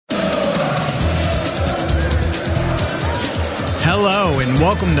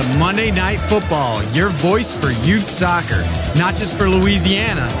welcome to Monday Night Football, your voice for youth soccer, not just for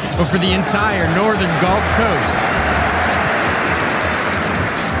Louisiana, but for the entire northern Gulf Coast.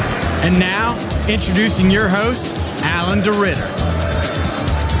 And now, introducing your host, Alan DeRitter.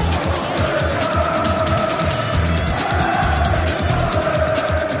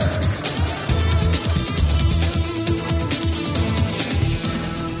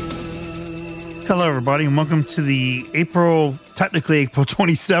 Hello, everybody, and welcome to the technically April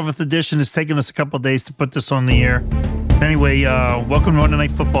 27th edition. It's taken us a couple of days to put this on the air. Anyway, welcome to Monday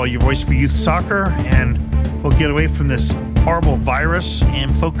Night Football, your voice for youth soccer, and we'll get away from this horrible virus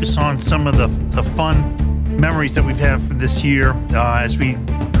and focus on some of the fun memories that we've had from this year as we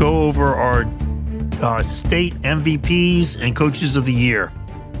go over our state MVPs and coaches of the year.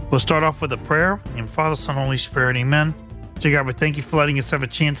 We'll start off with a prayer. In Father, Son, Holy Spirit, amen. Dear God, we thank you for letting us have a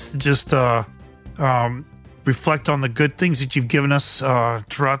chance to just reflect on the good things that you've given us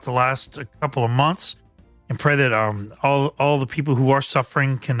throughout the last couple of months, and pray that all the people who are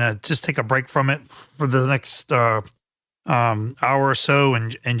suffering can just take a break from it for the next hour or so,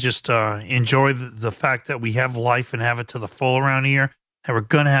 and just enjoy the fact that we have life and have it to the full around here, that we're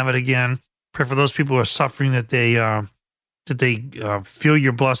going to have it again. Pray for those people who are suffering that they feel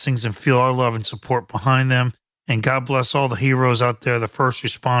your blessings and feel our love and support behind them. And God bless all the heroes out there, the first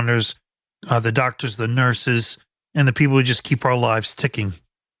responders, the doctors, the nurses, and the people who just keep our lives ticking.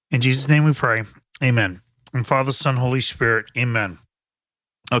 In Jesus' name we pray. Amen. And Father, Son, Holy Spirit. Amen.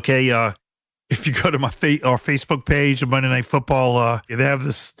 Okay, if you go to our Facebook page of Monday Night Football, they have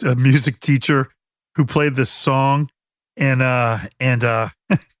this music teacher who played this song. And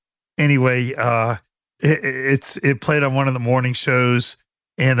anyway, it played on one of the morning shows.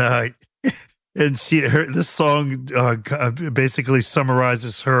 And this song basically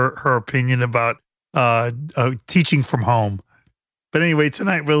summarizes her opinion about teaching from home. But anyway,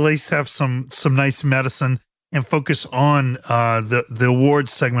 tonight we'll at least have some nice medicine and focus on the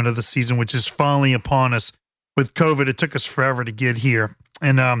awards segment of the season, which is finally upon us. With COVID, it took us forever to get here,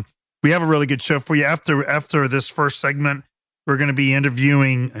 and we have a really good show for you. After this first segment, we're going to be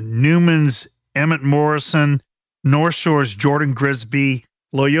interviewing Newman's Emmett Morrison, North Shore's Jordan Grisby,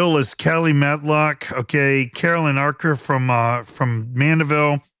 Loyola's Kelly Medlock, okay, Carolyn Archer from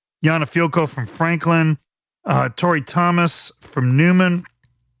Mandeville, Yana Fielko from Franklin, Tori Thomas from Newman,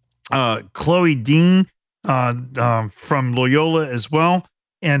 Chloe Dean from Loyola as well,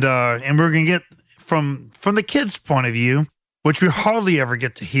 and we're gonna get from the kids' point of view, which we hardly ever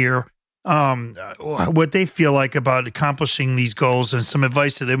get to hear, what they feel like about accomplishing these goals and some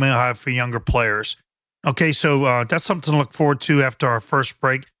advice that they may have for younger players. Okay, so that's something to look forward to after our first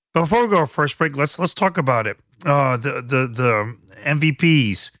break. But before we go to our first break, let's talk about it. The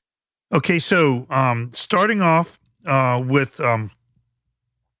MVPs. Okay, so starting off with let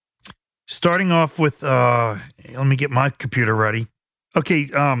me get my computer ready. Okay,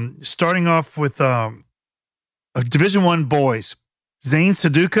 starting off with Division I boys. Zane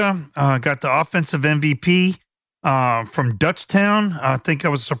Saduka got the offensive MVP from Dutchtown. I think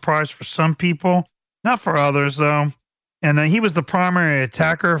that was a surprise for some people. Not for others, though. And he was the primary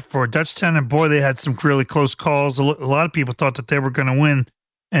attacker for Dutchtown, and boy, they had some really close calls. A lot of people thought that they were going to win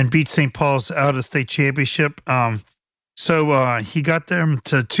and beat St. Paul's out of the state championship. So he got them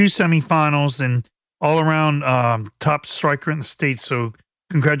to 2 semifinals and all-around top striker in the state. So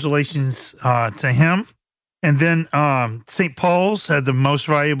congratulations to him. And then St. Paul's had the most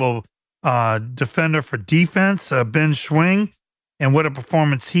valuable defender for defense, Ben Schwing. And what a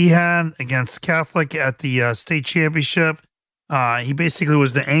performance he had against Catholic at the state championship. He basically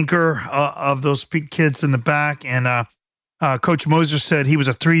was the anchor of those kids in the back. And Coach Moser said he was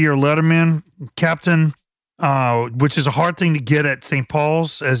a 3-year letterman captain, which is a hard thing to get at St.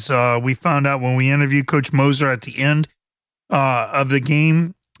 Paul's, as we found out when we interviewed Coach Moser at the end of the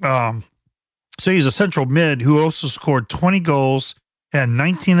game. So he's a central mid who also scored 20 goals, had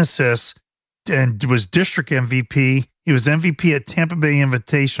 19 assists, and was district MVP. He was MVP at Tampa Bay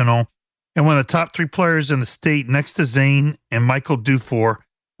Invitational and one of the top 3 players in the state next to Zane and Michael Dufour,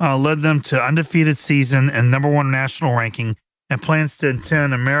 led them to undefeated season and #1 national ranking, and plans to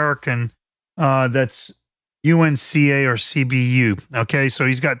attend American, that's UNCA or CBU. Okay, so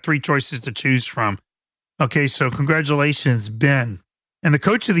he's got 3 choices to choose from. Okay, so congratulations, Ben. And the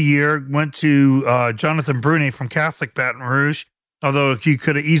coach of the year went to Jonathan Brunet from Catholic Baton Rouge, although he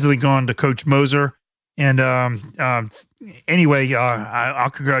could have easily gone to Coach Moser. And anyway, I'll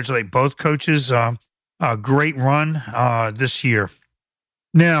congratulate both coaches. A great run this year.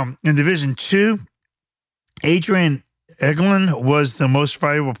 Now, in Division II, Adrian Eglin was the most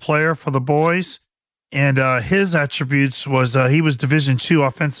valuable player for the boys. And his attributes was he was Division II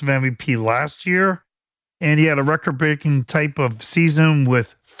Offensive MVP last year, and he had a record-breaking type of season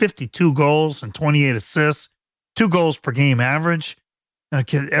with 52 goals and 28 assists, 2 goals per game average.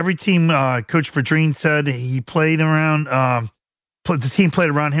 Every team, Coach Verdreen said he played around, the team played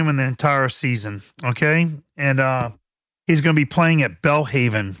around him in the entire season, okay? And he's going to be playing at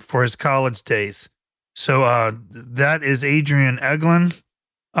Belhaven for his college days. So that is Adrian Eglin.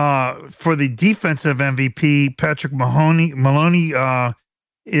 For the defensive MVP, Patrick Maloney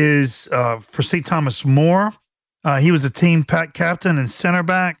is for St. Thomas More. He was a team captain and center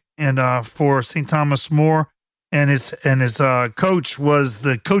back, and for St. Thomas More, and his coach was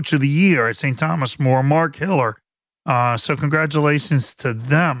the coach of the year at St. Thomas More, Mark Hiller. So congratulations to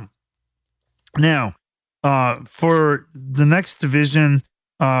them. Now, for the next division,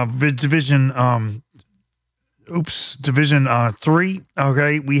 Division 3.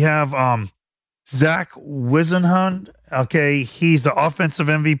 Okay, we have Zach Wisenhund. Okay, he's the offensive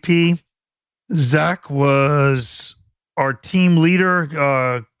MVP. Zach was our team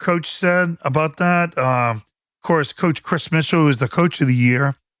leader. Coach said about that. Of course, Coach Chris Mitchell is the coach of the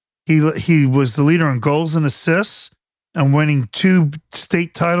year. He was the leader in goals and assists and winning 2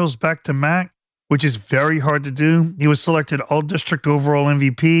 state titles back to back, which is very hard to do. He was selected All-District overall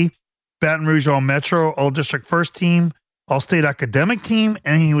MVP, Baton Rouge All-Metro, All-District first team, All-State academic team,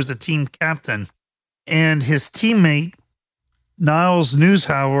 and he was a team captain. And his teammate, Niles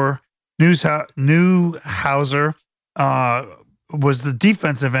Newhauser, was the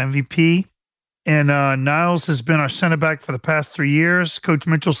defensive MVP. And Niles has been our center back for the past 3 years. Coach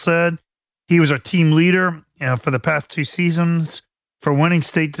Mitchell said he was our team leader for the past 2 seasons for winning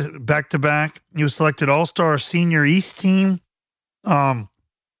state back-to-back. He was selected All-Star Senior East team, Baton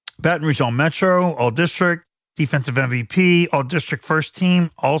Rouge All-Metro, All-District, defensive MVP, All-District first team,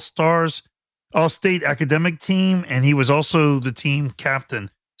 All-Stars, All-State academic team, and he was also the team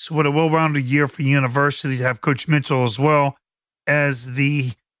captain. So what a well-rounded year for university to have Coach Mitchell as well as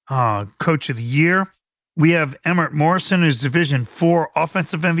the coach of the year. We have Emmert Morrison, who's Division IV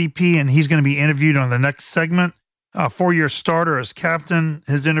offensive MVP, and he's going to be interviewed on the next segment. 4-year starter as captain.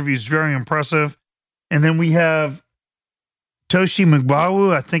 His interview is very impressive. And then we have Toshi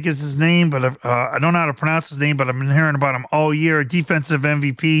Mugbawu, I think is his name, but I don't know how to pronounce his name, but I've been hearing about him all year. Defensive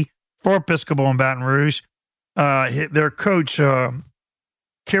MVP for Episcopal in Baton Rouge. Their coach,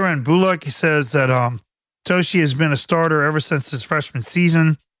 Kieran Bullock, says that Toshi has been a starter ever since his freshman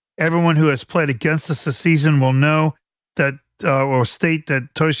season. Everyone who has played against us this season will know that, or state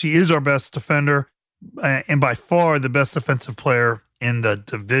that Toshi is our best defender and by far the best defensive player in the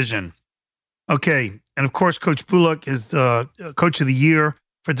division. Okay, and of course, Coach Bullock is the coach of the year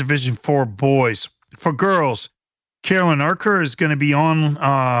for Division IV boys. For girls, Carolyn Urker is going to be on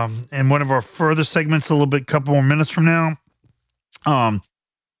in one of our further segments a couple more minutes from now.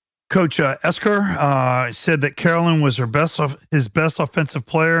 Coach Esker said that Carolyn was his best offensive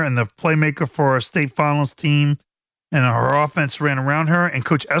player and the playmaker for our state finals team, and her offense ran around her. And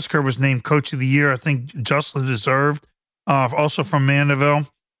Coach Esker was named Coach of the Year, I think justly deserved, also from Mandeville.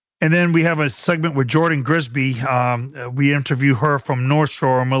 And then we have a segment with Jordan Grisby. We interview her from North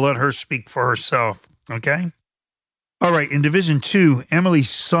Shore, and we'll let her speak for herself, okay? All right, in Division II, Emily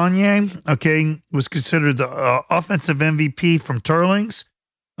Saunier, was considered the offensive MVP from Turlings.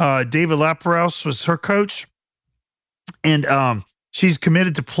 David Laparouse was her coach, and she's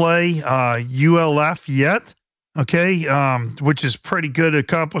committed to play UL Lafayette, which is pretty good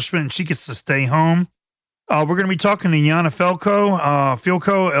accomplishment, and she gets to stay home. We're going to be talking to Yana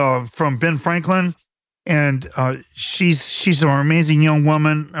Filco from Ben Franklin, and she's an amazing young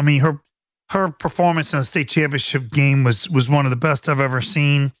woman. I mean, her performance in the state championship game was one of the best I've ever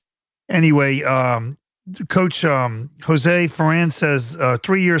seen. Anyway, Coach Jose Ferran says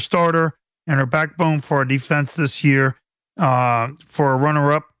 3-year starter and her backbone for our defense this year. For a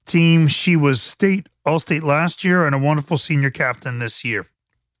runner-up team, she was All-State last year and a wonderful senior captain this year.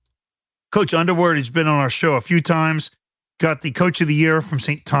 Coach Underwood has been on our show a few times. Got the Coach of the Year from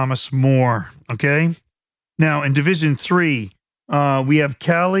St. Thomas More. Okay. Now in Division III, we have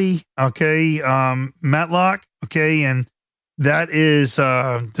Callie. Matlock. And that is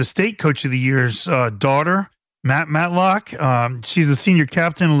the state Coach of the Year's daughter, Matlock. She's the senior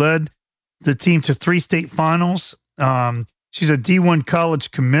captain, led the team to 3 state finals. She's a D1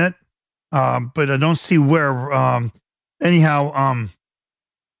 college commit, but I don't see where. Anyhow,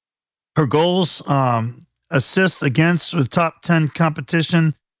 her goals, assists against the top 10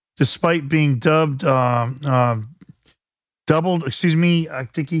 competition, despite being doubled, I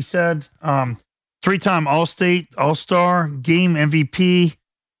think he said. 3-time All-State, All-Star, game MVP,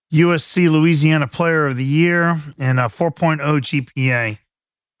 USC Louisiana Player of the Year, and a 4.0 GPA.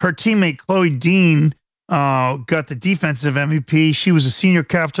 Her teammate Chloe Dean got the defensive MVP. She was a senior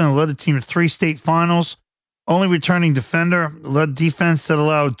captain and led the team to 3 state finals. Only returning defender, led defense that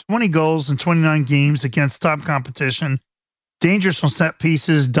allowed 20 goals in 29 games against top competition. Dangerous on set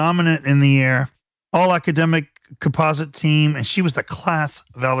pieces, dominant in the air, all academic composite team, and she was the class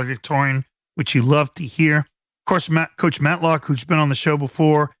valedictorian, which you love to hear. Of course, Coach Matlock, who's been on the show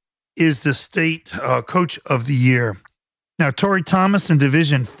before, is the state coach of the year. Now, Tori Thomas in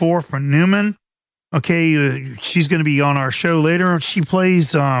Division 4 for Newman. Okay, she's going to be on our show later. She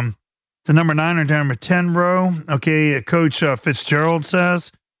plays the number 9 or number 10 row. Okay, Coach Fitzgerald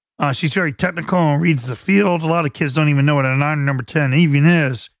says. She's very technical and reads the field. A lot of kids don't even know what a 9 or number 10 even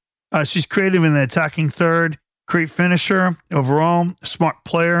is. She's creative in the attacking third, great finisher overall, smart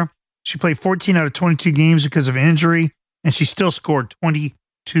player. She played 14 out of 22 games because of injury, and she still scored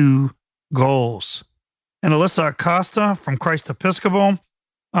 22 goals. And Alyssa Acosta from Christ Episcopal,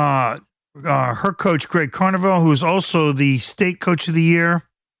 her coach, Greg Carnival, who is also the state coach of the year,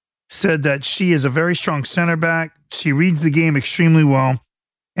 said that she is a very strong center back. She reads the game extremely well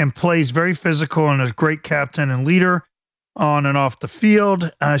and plays very physical and is a great captain and leader on and off the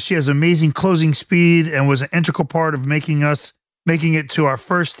field. She has amazing closing speed and was an integral part of making it to our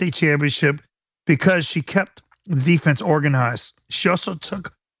first state championship because she kept the defense organized. She also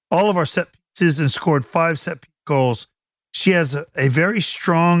took all of our set pieces and scored 5 set piece goals. She has a very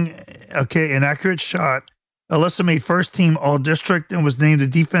strong, and accurate shot. Alyssa made first team all district and was named the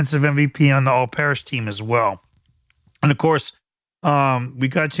defensive MVP on the all parish team as well. And of course, we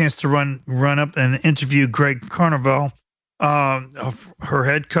got a chance to run up and interview Greg Carnival, her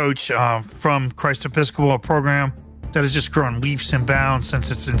head coach from Christ Episcopal, a program that has just grown leaps and bounds since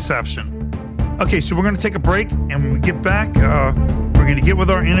its inception. Okay, so we're going to take a break, and when we get back, we're going to get with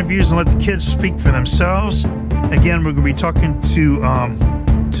our interviews and let the kids speak for themselves. Again, we're going to be talking to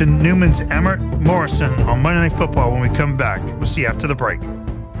Newman's Emmett Morrison on Monday Night Football when we come back. We'll see you after the break.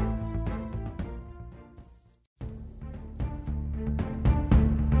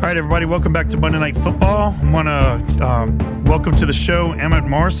 All right, everybody, welcome back to Monday Night Football. I want to welcome to the show Emmett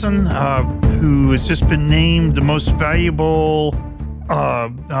Morrison, who has just been named the most valuable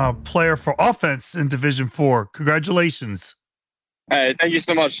player for offense in Division 4. Congratulations. Hey, thank you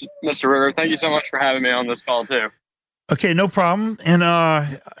so much, Mr. Ritter. Thank you so much for having me on this call, too. Okay, no problem.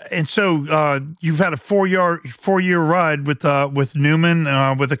 And so you've had a four-year ride with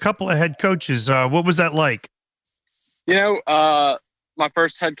Newman, with a couple of head coaches. What was that like? My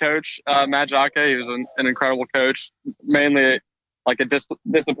first head coach, Matt Jacque, he was an incredible coach, mainly like a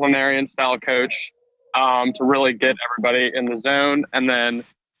disciplinarian style coach, to really get everybody in the zone. And then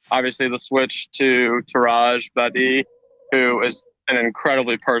obviously the switch to Taraj Badi, who is an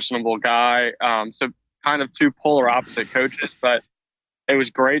incredibly personable guy. So kind of two polar opposite coaches, but it was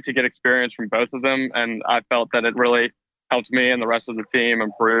great to get experience from both of them. And I felt that it really helped me and the rest of the team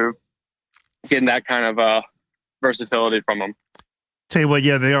improve, getting that kind of versatility from them. Tell you what,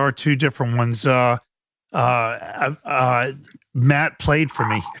 yeah, they are two different ones. Matt played for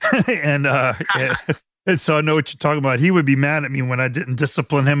me, and so I know what you're talking about. He would be mad at me when I didn't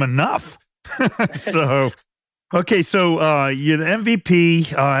discipline him enough. So, okay, so you're the MVP.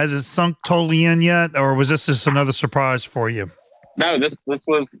 Has it sunk totally in yet, or was this just another surprise for you? No, this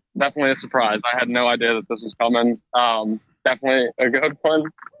was definitely a surprise. I had no idea that this was coming. Definitely a good one.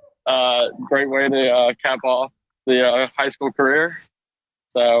 Great way to cap off the high school career.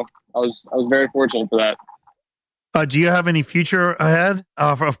 So I was very fortunate for that. Do you have any future ahead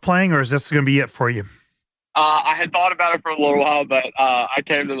of playing, or is this going to be it for you? I had thought about it for a little while, but I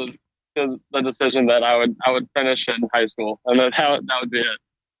came to the decision that I would finish in high school, and that would be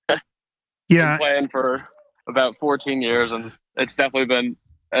it. Yeah, I've been playing for about 14 years, and it's definitely been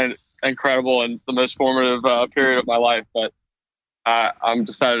an incredible and the most formative period of my life. But I'm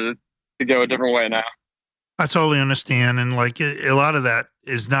decided to go a different way now. I totally understand, and like a lot of that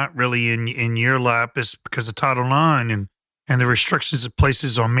is not really in your lap, is because of Title IX and the restrictions it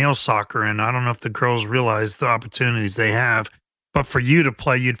places on male soccer. And I don't know if the girls realize the opportunities they have, but for you to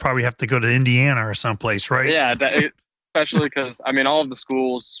play, you'd probably have to go to Indiana or someplace, right? Yeah, especially because all of the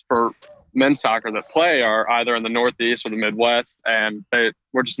schools for men's soccer that play are either in the Northeast or the Midwest, and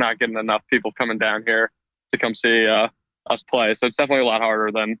we're just not getting enough people coming down here to come see us play. So it's definitely a lot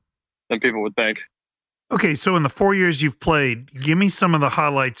harder than people would think. Okay, so in the 4 years you've played, give me some of the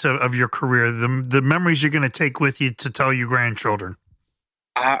highlights of your career, the memories you're going to take with you to tell your grandchildren.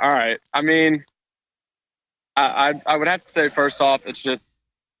 All right. I mean, I would have to say, first off, it's just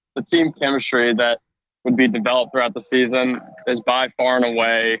the team chemistry that would be developed throughout the season is by far and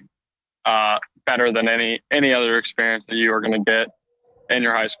away better than any other experience that you are going to get in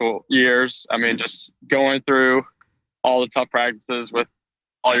your high school years. I mean, just going through all the tough practices with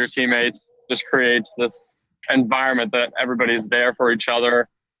all your teammates just creates this environment that everybody's there for each other,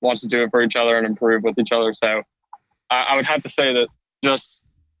 wants to do it for each other and improve with each other. So I would have to say that just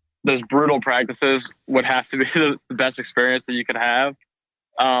those brutal practices would have to be the best experience that you could have.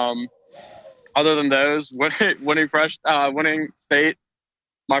 Other than those, winning state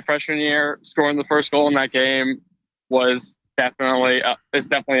my freshman year, scoring the first goal in that game was definitely up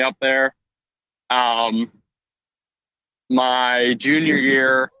there. My junior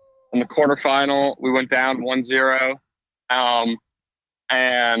year in the quarterfinal, we went down 1-0.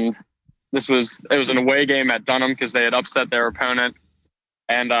 And it was an away game at Dunham because they had upset their opponent.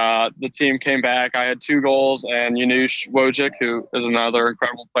 And the team came back. I had 2 goals, and Janusz Wojcik, who is another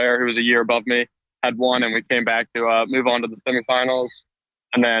incredible player who was a year above me, had 1, and we came back to move on to the semifinals.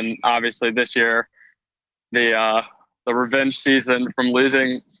 And then obviously this year, the revenge season from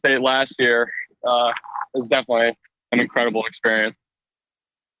losing state last year is definitely an incredible experience.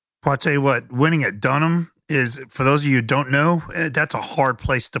 Well, I'll tell you what, winning at Dunham is, for those of you who don't know, that's a hard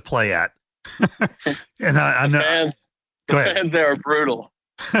place to play at. And I know. The fans there are brutal.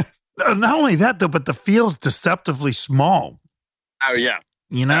 Not only that, though, but the field's deceptively small. Oh, yeah.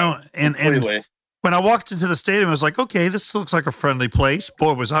 You know, and when I walked into the stadium, I was like, okay, this looks like a friendly place.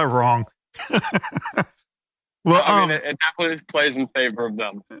 Boy, was I wrong. Well, I mean, it definitely plays in favor of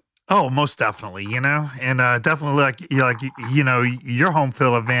them. Oh, most definitely, you know, and definitely your home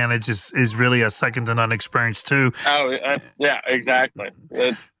field advantage is really a second to none experience too. Oh, yeah, exactly.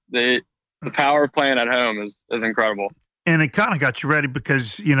 The power of playing at home is incredible. And it kind of got you ready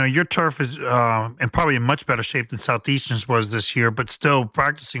because, you know, your turf is in probably in much better shape than Southeastern's was this year, but still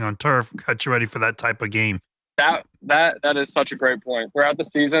practicing on turf got you ready for that type of game. That is such a great point. Throughout the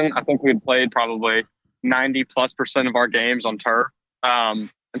season, I think we'd played probably 90+% of our games on turf. And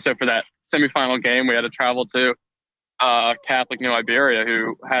so for that semifinal game, we had to travel to Catholic New Iberia,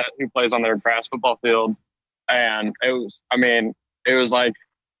 who plays on their grass football field. And it was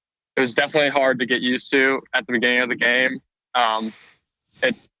definitely hard to get used to at the beginning of the game.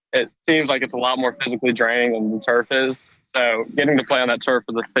 It seems like it's a lot more physically draining than the turf is. So getting to play on that turf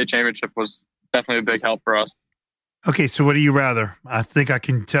for the state championship was definitely a big help for us. Okay, so what do you rather? I think I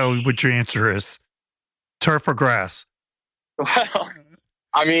can tell what your answer is. Turf or grass? Well,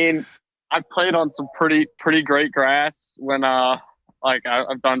 I mean, I've played on some pretty great grass when I've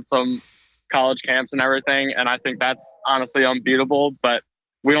done some college camps and everything, and I think that's honestly unbeatable. But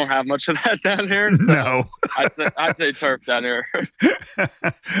we don't have much of that down here. So no, I'd say turf down here.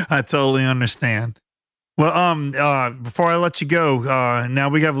 I totally understand. Well, before I let you go, now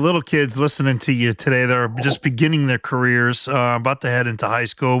we have little kids listening to you today. They're just beginning their careers, about to head into high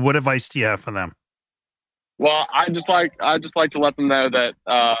school. What advice do you have for them? Well, I just like to let them know that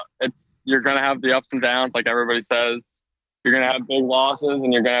you're going to have the ups and downs, like everybody says. You're going to have big losses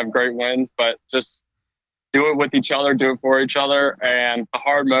and you're going to have great wins, but just do it with each other, do it for each other, and the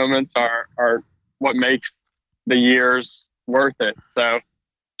hard moments are what makes the years worth it. So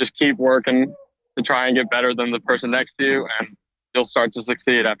just keep working to try and get better than the person next to you, and you'll start to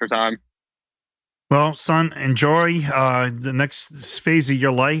succeed after time. Well, son, enjoy the next phase of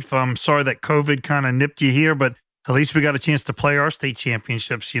your life. I'm sorry that COVID kind of nipped you here, but at least we got a chance to play our state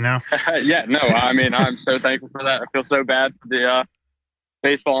championships, you know? Yeah, no, I mean, I'm so thankful for that. I feel so bad for the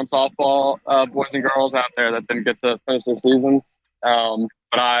baseball and softball boys and girls out there that didn't get to finish their seasons. But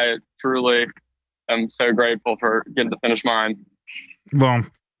I truly am so grateful for getting to finish mine. Well,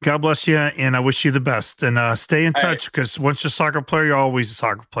 God bless you, and I wish you the best. And stay in touch, because once you're a soccer player, you're always a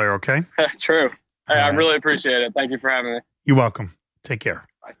soccer player, okay? True. Hey, I really appreciate it. Thank you for having me. You're welcome. Take care.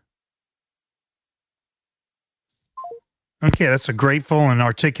 Bye. Okay, that's a grateful and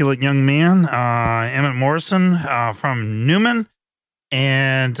articulate young man, Emmett Morrison from Newman.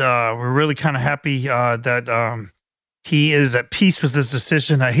 And we're really kind of happy that he is at peace with his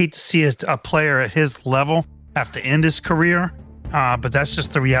decision. I hate to see a player at his level have to end his career, but that's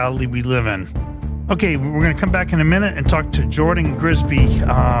just the reality we live in. Okay, we're going to come back in a minute and talk to Jordan Grisby,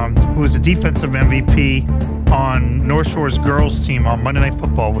 who is a defensive MVP on North Shore's girls team on Monday Night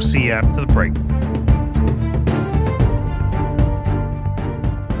Football. We'll see you after the break.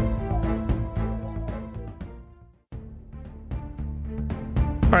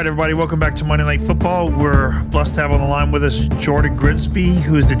 All right, everybody, welcome back to Monday Night Football. We're blessed to have on the line with us Jordan Grisby,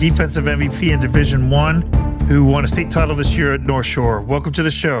 who is the defensive MVP in Division I, who won a state title this year at North Shore. Welcome to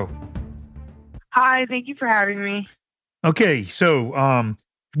the show. Hi, thank you for having me. Okay, so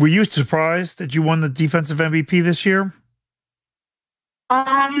Were you surprised that you won the defensive MVP this year?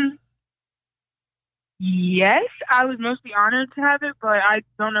 Um, yes, I was mostly honored to have it, but I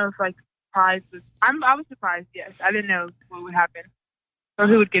don't know if like surprised was. I was surprised. Yes, I didn't know what would happen or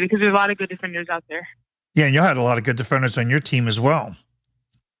who would get it because there's a lot of good defenders out there. Yeah, and you had a lot of good defenders on your team as well.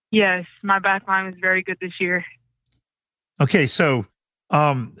 Yes, my back line was very good this year. Okay, so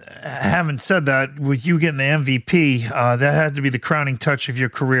having said that, with you getting the MVP, that had to be the crowning touch of your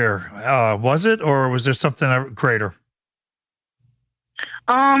career. Was it, or was there something greater?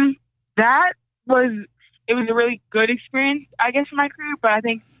 That was it was a really good experience, I guess, in my career. But I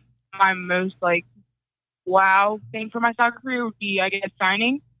think my most like wow thing for my soccer career would be, I guess,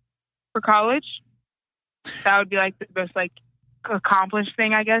 signing for college. That would be like the best like accomplished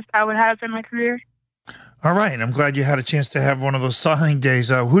thing I guess I would have in my career. All right, I'm glad you had a chance to have one of those signing days.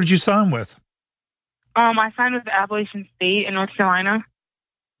 Who did you sign with? I signed with Appalachian State in North Carolina.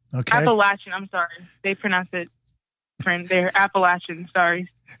 Okay. Appalachian, I'm sorry. They pronounce it different. They're Appalachian, sorry.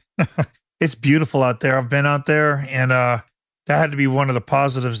 It's beautiful out there. I've been out there, and that had to be one of the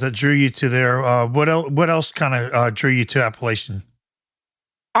positives that drew you to there. What else kind of drew you to Appalachian?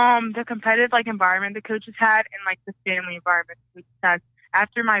 The competitive like environment the coaches had and like the family environment the coaches had.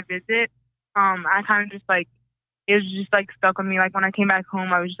 After my visit, I kind of just like it was just like stuck with me. Like when I came back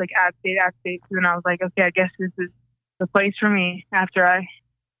home, I was just like App State. And I was like, okay, I guess this is the place for me after I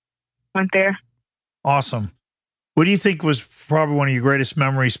went there. Awesome. What do you think was probably one of your greatest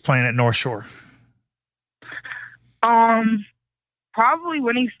memories playing at North Shore? Probably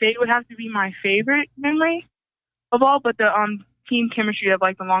winning state would have to be my favorite memory of all, but the team chemistry of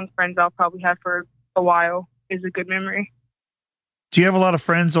like the long friends I'll probably have for a while is a good memory. Do you have a lot of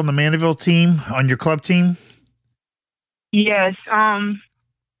friends on the Mandeville team, on your club team? Yes. Am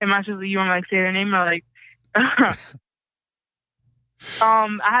I supposed to, you want to like say their name or like? I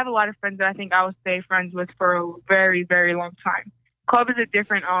have a lot of friends that I think I will stay friends with for a very, very long time. Club is a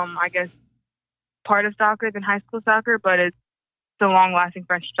different, I guess, part of soccer than high school soccer, but it's a long-lasting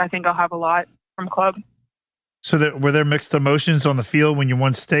friendship. I think I'll have a lot from club. So were there mixed emotions on the field when you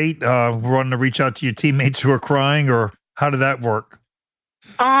won state? Wanting to reach out to your teammates who are crying, or how did that work?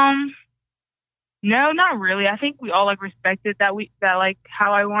 No, not really. I think we all like respected that like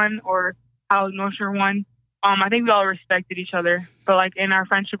how I won or how North Shore won. I think we all respected each other, but like in our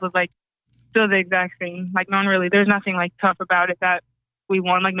friendship was like still the exact same. Like there's nothing like tough about it that we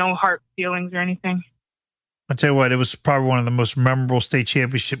won. Like no hard feelings or anything. I'll tell you what, it was probably one of the most memorable state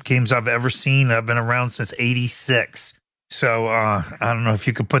championship games I've ever seen. I've been around since '86, so I don't know if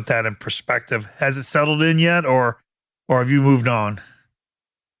you could put that in perspective. Has it settled in yet, or have you moved on?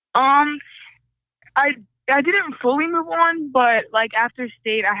 I didn't fully move on, but like after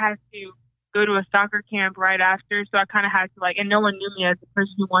state, I had to go to a soccer camp right after, so I kind of had to like, and no one knew me as the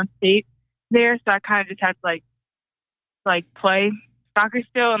person who won state there, so I kind of just had to like play soccer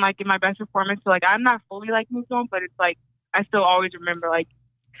still and like get my best performance. So like I'm not fully like moved on, but it's like I still always remember like,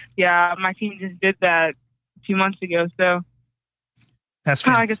 yeah, my team just did that a few months ago, so that's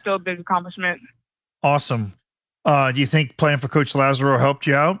kind of like still a big accomplishment. Awesome. Do you think playing for Coach Lazaro helped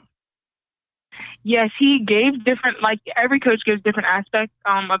you out? Yes, he gave different, like every coach gives different aspects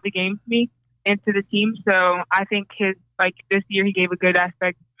of the game to me and to the team. So I think this year he gave a good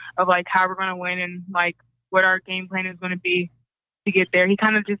aspect of like how we're going to win and like what our game plan is going to be to get there. He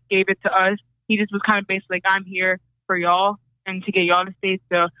kind of just gave it to us. He just was kind of basically like, I'm here for y'all and to get y'all to state.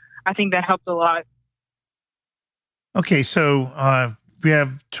 So I think that helped a lot. Okay, so we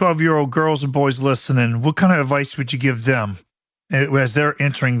have 12-year-old girls and boys listening. What kind of advice would you give them as they're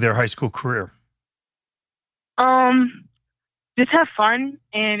entering their high school career? Just have fun,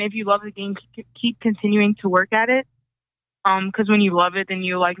 and if you love the game, keep continuing to work at it. Because when you love it, then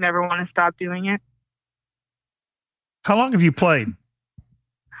you like never want to stop doing it. How long have you played?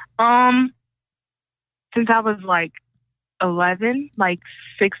 Since I was like 11, like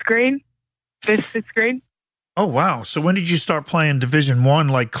fifth, sixth grade. Oh wow! So when did you start playing Division I,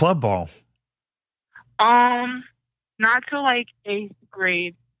 like club ball? Not till like 8th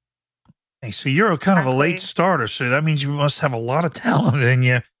grade. Hey, so you're kind of a late starter, so that means you must have a lot of talent in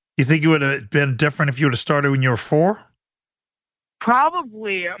you. You think it would have been different if you would have started when you were 4?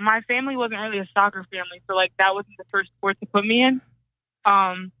 Probably. My family wasn't really a soccer family, so like that wasn't the first sport to put me in. So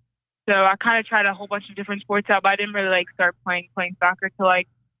I kind of tried a whole bunch of different sports out, but I didn't really like start playing soccer till like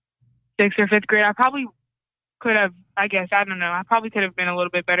 6th or 5th grade. I probably could have, I guess, I don't know. I probably could have been a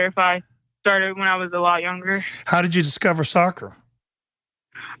little bit better if I started when I was a lot younger. How did you discover soccer?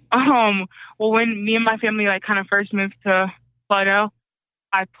 Well, when me and my family like kind of first moved to Slidell,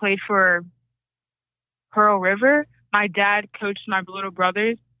 I played for Pearl River, my dad coached my little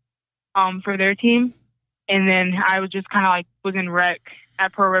brothers for their team. And then I was just kind of like was in rec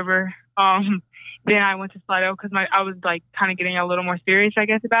at Pearl River. Then I went to Slido because I was like kind of getting a little more serious, I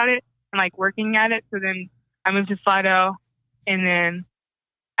guess, about it and like working at it. So then I moved to Slido. And then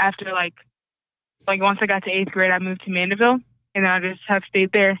after like once I got to 8th grade, I moved to Mandeville. And then I just have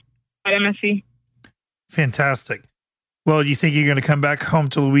stayed there at MSC. Fantastic. Well, you think you're going to come back home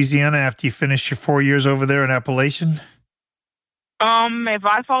to Louisiana after you finish your 4 years over there in Appalachian? If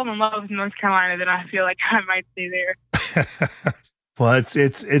I fall in love with North Carolina, then I feel like I might stay there. Well,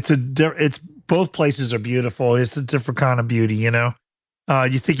 it's both places are beautiful. It's a different kind of beauty, you know.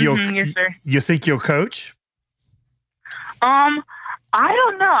 You think yes, sir. You think you'll coach? I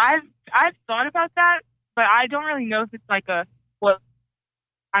don't know. I've thought about that, but I don't really know if it's like what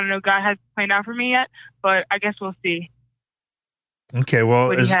I don't know. God has planned out for me yet, but I guess we'll see. Okay, well,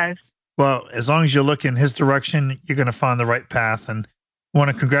 what he has. Well, as long as you look in his direction, you're going to find the right path. And I want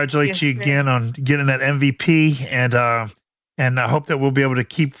to congratulate you again on getting that MVP. And I hope that we'll be able to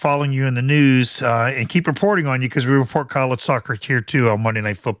keep following you in the news and keep reporting on you because we report college soccer here too on Monday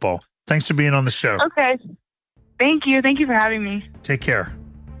Night Football. Thanks for being on the show. Okay. Thank you. Thank you for having me. Take care.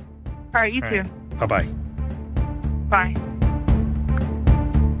 All right, you too. Bye-bye. Bye.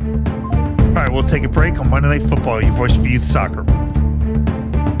 All right, we'll take a break on Monday Night Football, your voice for youth soccer.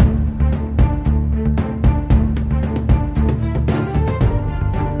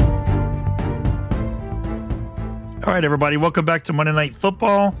 All right, everybody, welcome back to Monday Night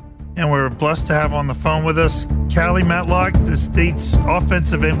Football, and we're blessed to have on the phone with us Callie Matlock, the state's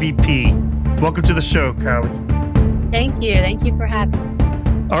offensive MVP. Welcome to the show, Callie. Thank you. Thank you for having me.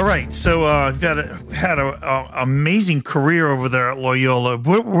 All right, so you've had an amazing career over there at Loyola.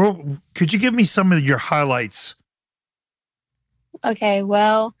 Could you give me some of your highlights? Okay,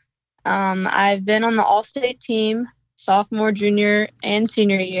 well, I've been on the All-State team sophomore, junior, and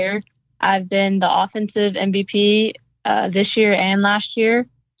senior year. I've been the offensive MVP this year and last year,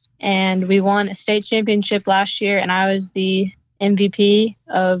 and we won a state championship last year, and I was the MVP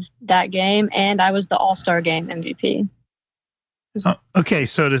of that game, and I was the All-Star game MVP. Okay,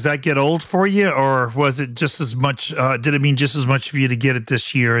 so does that get old for you, or was it just as much? Did it mean just as much for you to get it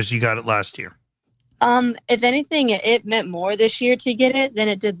this year as you got it last year? If anything, it meant more this year to get it than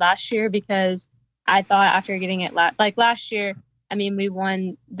it did last year because I thought after getting it last year, I mean, we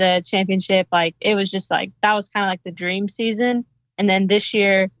won the championship. Like it was just like that was kind of like the dream season. And then this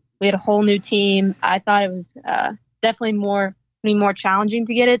year we had a whole new team. I thought it was definitely more challenging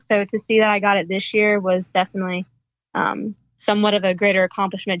to get it. So to see that I got it this year was definitely somewhat of a greater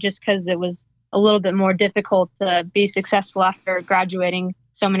accomplishment just because it was a little bit more difficult to be successful after graduating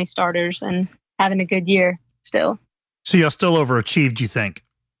so many starters and having a good year still. So y'all still overachieved, you think?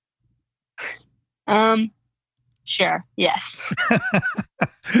 Sure. Yes.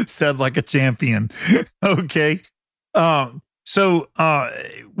 Said like a champion. Okay. So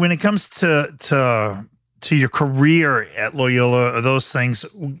when it comes to your career at Loyola or those things,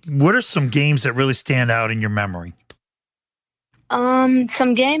 what are some games that really stand out in your memory?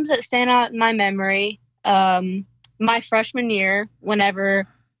 Some games that stand out in my memory, my freshman year, whenever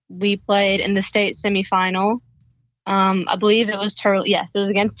we played in the state semifinal, I believe it was it was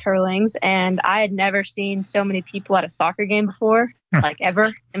against Turlings, and I had never seen so many people at a soccer game before, like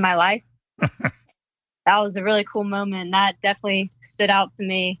ever in my life. That was a really cool moment. That definitely stood out to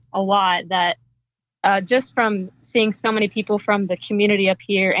me a lot. That just from seeing so many people from the community up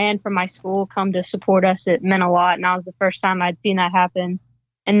here and from my school come to support us, it meant a lot. And that was the first time I'd seen that happen.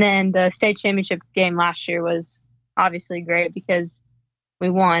 And then the state championship game last year was obviously great because we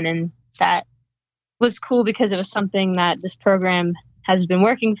won. And that was cool because it was something that this program has been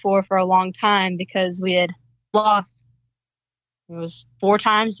working for a long time because we had lost. It was 4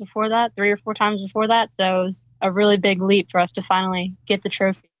 times before that, 3 or 4 times before that. So it was a really big leap for us to finally get the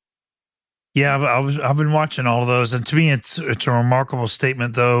trophy. Yeah, I've been watching all of those, and to me, it's a remarkable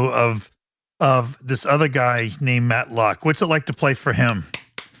statement though of this other guy named Matlock. What's it like to play for him?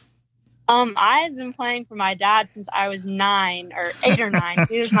 I've been playing for my dad since I was 8 or 9.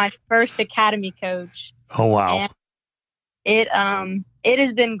 He was my first academy coach. Oh wow! And it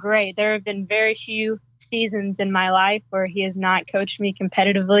has been great. There have been very few seasons in my life where he has not coached me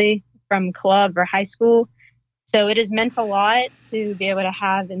competitively from club or high school. So it has meant a lot to be able to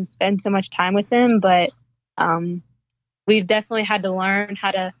have and spend so much time with him. But we've definitely had to learn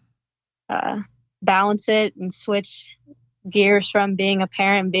how to balance it and switch gears from being a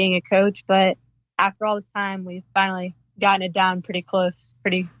parent and being a coach. But after all this time, we've finally gotten it down pretty close,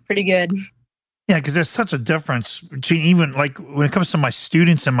 pretty good. Yeah, because there's such a difference between even like when it comes to my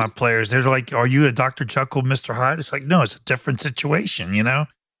students and my players, they're like, are you a Dr. Jekyll, Mr. Hyde? It's like, no, it's a different situation,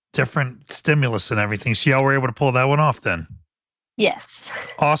 different stimulus and everything. So y'all were able to pull that one off then. Yes.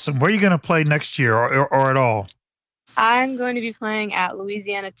 Awesome. Where are you going to play next year or at all? I'm going to be playing at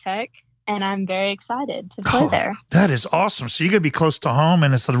Louisiana Tech, and I'm very excited to play there. That is awesome. So you're going to be close to home,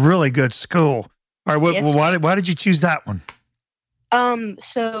 and it's a really good school. All right. Yes. Why did you choose that one?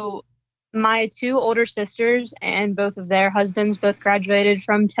 So my two older sisters and both of their husbands both graduated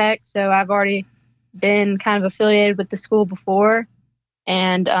from Tech, so I've already been kind of affiliated with the school before,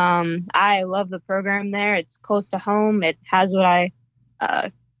 and I love the program there. It's close to home. It has what I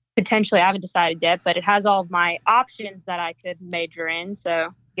potentially, I haven't decided yet, but it has all of my options that I could major in,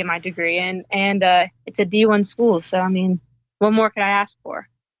 so get my degree in, and it's a D1 school, so I mean, what more could I ask for?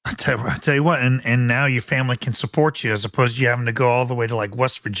 I tell you what, and now your family can support you as opposed to you having to go all the way to like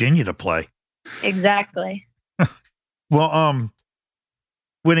West Virginia to play. Exactly. Well,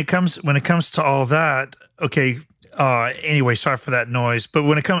 when it comes to all that, okay. Anyway, sorry for that noise, but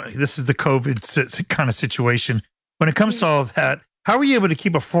when it comes, this is the COVID kind of situation. When it comes to all of that, how are you able to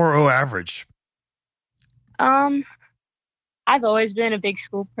keep a 4.0 average? I've always been a big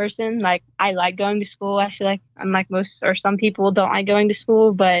school person. Like, I like going to school. I feel like unlike most or some people don't like going to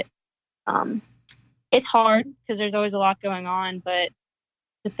school, but it's hard because there's always a lot going on. But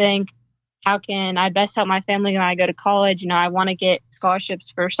to think, how can I best help my family when I go to college? I want to get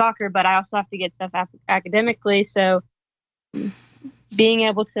scholarships for soccer, but I also have to get stuff academically. So being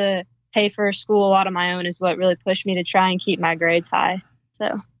able to pay for school a lot on my own is what really pushed me to try and keep my grades high.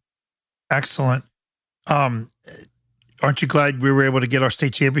 So excellent. Aren't you glad we were able to get our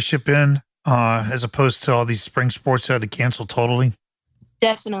state championship in as opposed to all these spring sports that had to cancel totally?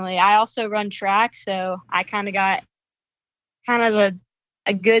 Definitely. I also run track, so I kind of got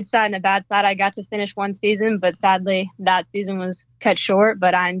a good side and a bad side. I got to finish one season, but sadly that season was cut short.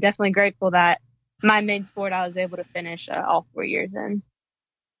 But I'm definitely grateful that my main sport I was able to finish all 4 years in.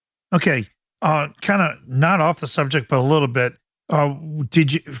 Okay. Kind of not off the subject, but a little bit.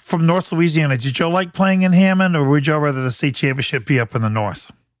 Did you, from North Louisiana, did you like playing in Hammond, or would you rather the state championship be up in the North?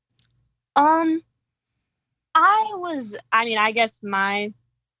 I guess my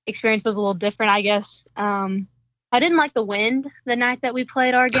experience was a little different. I guess I didn't like the wind the night that we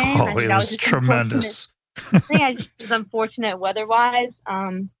played our game. Oh, it was tremendous. I think I just was unfortunate weather-wise.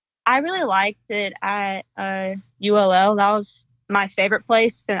 I really liked it at ULL. That was my favorite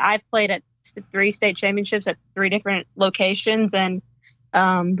place, and I've played at 3 state championships at 3 different locations, and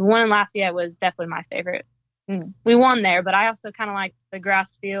the one in Lafayette was definitely my favorite. We won there, but I also kind of liked the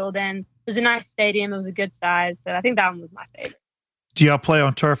grass field, and it was a nice stadium. It was a good size, so I think that one was my favorite. Do y'all play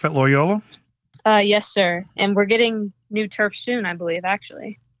on turf at Loyola? Yes, sir. And we're getting new turf soon, I believe,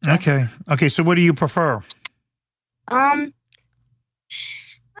 actually. So. Okay. So what do you prefer? I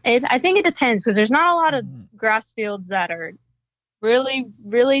think it depends, because there's not a lot of grass fields that are really,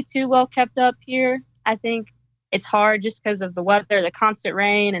 really too well kept up here. I think it's hard just because of the weather, the constant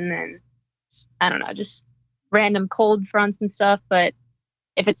rain, and then, I don't know, just random cold fronts and stuff. But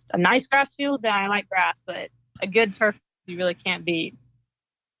if it's a nice grass field, then I like grass. But a good turf, you really can't beat.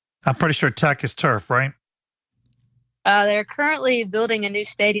 I'm pretty sure Tech is turf, right? They're currently building a new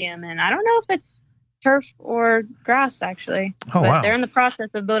stadium, and I don't know if it's turf or grass, actually. Oh, wow. They're in the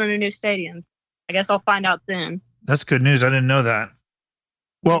process of building a new stadium. I guess I'll find out soon. That's good news. I didn't know that.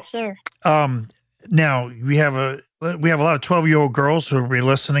 Well, yes, sir. Now we have a lot of 12-year-old girls who will be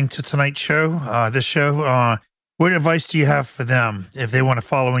listening to tonight's show, this show. What advice do you have for them if they want to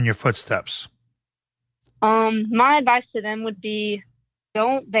follow in your footsteps? My advice to them would be,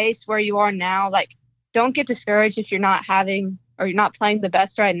 don't base where you are now. Like, don't get discouraged if you're not having or you're not playing the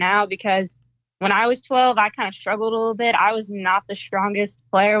best right now, because when I was 12, I kind of struggled a little bit. I was not the strongest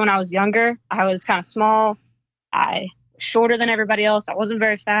player when I was younger. I was kind of small. I was shorter than everybody else. I wasn't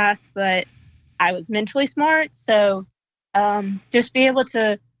very fast, but I was mentally smart. So just be able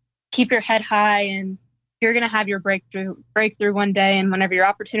to keep your head high, and you're going to have your breakthrough one day. And whenever your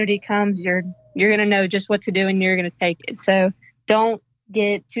opportunity comes, you're going to know just what to do, and you're going to take it. So don't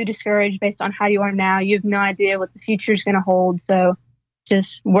get too discouraged based on how you are now. You have no idea what the future is going to hold. So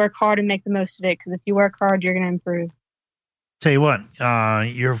just work hard and make the most of it, because if you work hard, you're going to improve. Tell you what,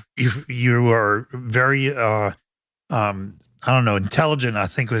 you are very I don't know, intelligent, I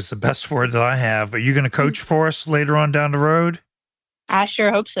think was the best word that I have. Are you going to coach for us later on down the road? I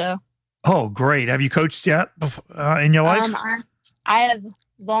sure hope so. Oh, great. Have you coached yet in your life? I have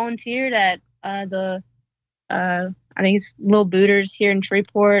volunteered at I think it's Little Booters here in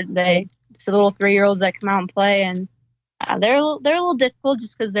Shreveport. It's the little 3-year-olds that come out and play, and They're a little difficult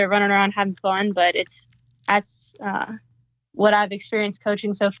just because they're running around having fun, but that's what I've experienced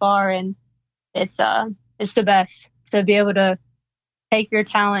coaching so far, and it's the best to be able to take your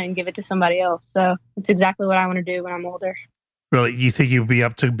talent and give it to somebody else. So it's exactly what I want to do when I'm older. Really, you think you'll be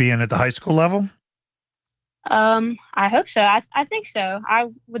up to being at the high school level? I hope so. I think so. I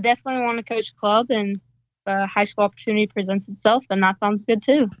would definitely want to coach club, and the high school opportunity presents itself, and that sounds good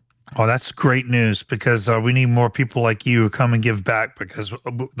too. Oh, that's great news, because we need more people like you who come and give back, because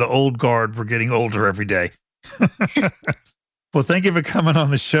the old guard, we're getting older every day. Well, thank you for coming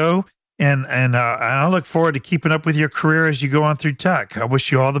on the show, and I look forward to keeping up with your career as you go on through Tech. I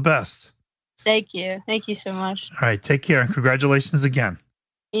wish you all the best. Thank you. Thank you so much. All right, take care, and congratulations again.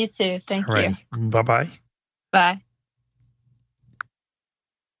 You too. Thank All right. you. Bye-bye. Bye.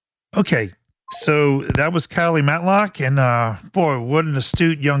 Okay, so that was Kylie Matlock, and boy, what an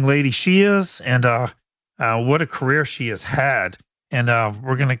astute young lady she is, and what a career she has had. And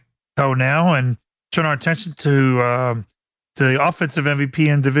we're going to go now and turn our attention to the offensive MVP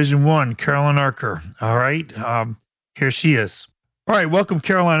in Division I, Caroline Urker. All right, here she is. All right, welcome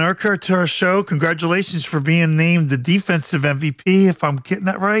Caroline Urker to our show. Congratulations for being named the defensive MVP, if I'm getting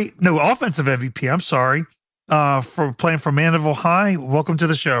that right. No, offensive MVP, I'm sorry, for playing for Mandeville High. Welcome to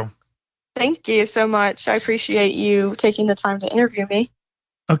the show. Thank you so much. I appreciate you taking the time to interview me.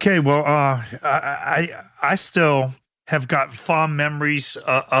 Okay, well, I still have got fond memories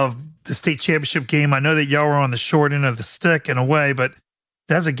of the state championship game. I know that y'all were on the short end of the stick in a way, but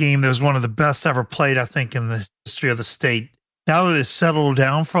that's a game that was one of the best ever played, I think, in the history of the state. Now that it's settled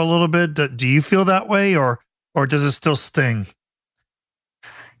down for a little bit, do you feel that way, or does it still sting?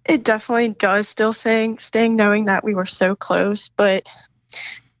 It definitely does still sting knowing that we were so close, but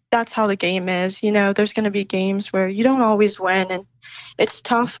that's how the game is. You know, there's going to be games where you don't always win, and it's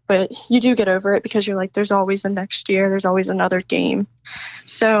tough, but you do get over it because you're like, there's always a next year. There's always another game.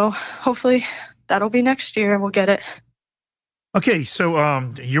 So hopefully that'll be next year and we'll get it. Okay, so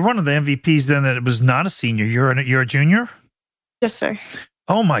you're one of the MVPs then that was not a senior. You're a junior? Yes, sir.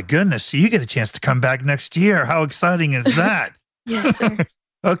 Oh, my goodness. So you get a chance to come back next year. How exciting is that? Yes, sir.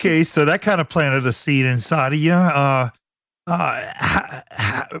 Okay, so that kind of planted a seed inside of you.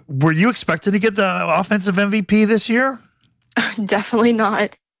 Were you expected to get the offensive MVP this year? Definitely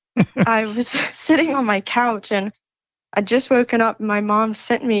not. I was sitting on my couch and I just woken up. My mom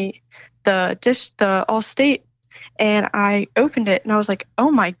sent me the All-State, and I opened it and I was like,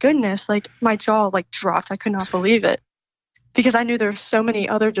 oh my goodness, like my jaw like dropped. I could not believe it because I knew there were so many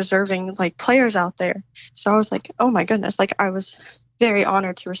other deserving like players out there. So I was like, oh my goodness, like I was very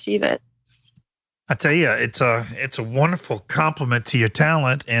honored to receive it. I tell you, it's a wonderful compliment to your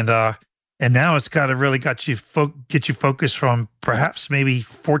talent, and now it's got to really get you focused from perhaps maybe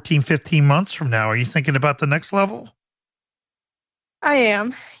 14, 15 months from now. Are you thinking about the next level? I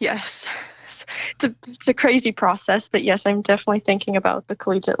am, yes. It's a crazy process, but yes, I'm definitely thinking about the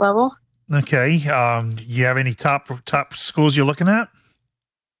collegiate level. Okay. You have any top schools you're looking at?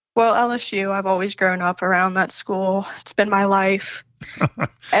 Well, LSU, I've always grown up around that school. It's been my life.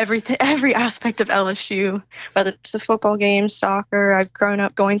 Every aspect of LSU, whether it's the football games, soccer, I've grown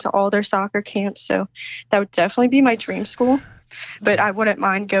up going to all their soccer camps. So that would definitely be my dream school. But I wouldn't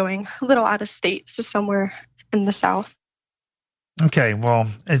mind going a little out of state to somewhere in the South. Okay. Well,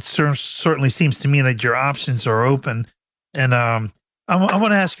 it certainly seems to me that your options are open. And I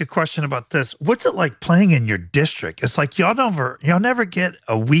want to ask you a question about this. What's it like playing in your district? It's like y'all never get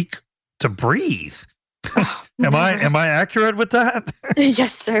a week to breathe. Oh, am I accurate with that?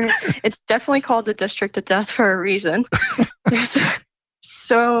 Yes, sir. It's definitely called the District of Death for a reason. There's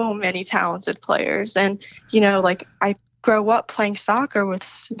so many talented players, and like I grow up playing soccer with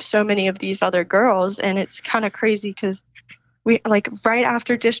so many of these other girls, and it's kind of crazy because we like right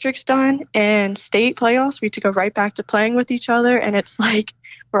after district's done and state playoffs, we have to go right back to playing with each other, and it's like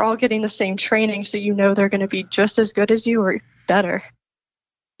we're all getting the same training, so they're going to be just as good as you or better.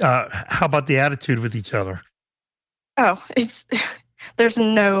 How about the attitude with each other? Oh, there's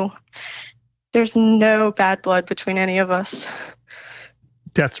no bad blood between any of us.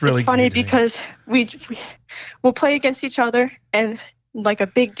 That's really it's funny because we'll play against each other and like a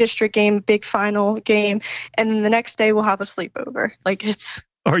big district game, big final game, and then the next day we'll have a sleepover. Like it's.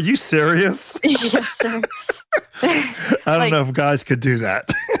 Are you serious? Yes, sir. I don't know if guys could do that.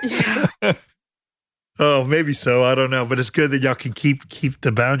 Yeah. Oh, maybe so. I don't know, but it's good that y'all can keep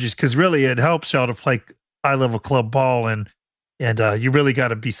the boundaries because really it helps y'all to play high-level club ball, and you really got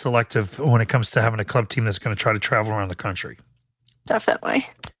to be selective when it comes to having a club team that's going to try to travel around the country. Definitely.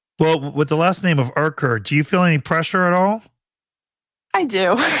 Well, with the last name of Urker, do you feel any pressure at all? I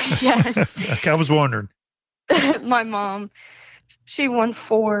do. Yes. I was wondering. My mom, she won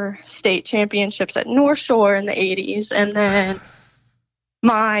 4 state championships at North Shore in the 80s. And then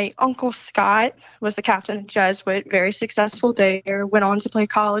my uncle Scott was the captain of Jesuit, very successful there, went on to play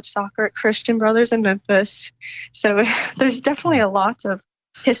college soccer at Christian Brothers in Memphis. So there's definitely a lot of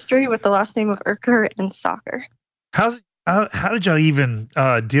history with the last name of Urquhart in soccer. How did y'all even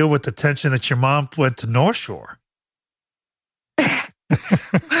deal with the tension that your mom went to North Shore?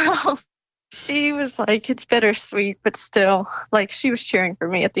 Well, she was like, it's bittersweet, but still, like, she was cheering for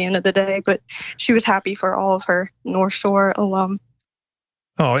me at the end of the day, but she was happy for all of her North Shore alum.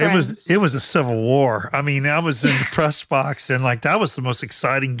 Oh, friends. it was a civil war. I mean, I was in the press box, and like that was the most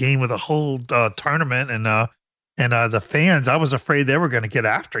exciting game of the whole tournament, and the fans. I was afraid they were going to get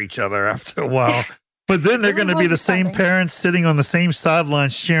after each other after a while. But then they're going to be the same parents sitting on the same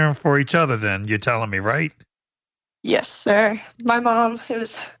sidelines cheering for each other. Then you're telling me, right? Yes, sir. My mom,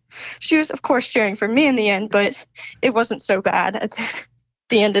 she was of course cheering for me in the end, but it wasn't so bad at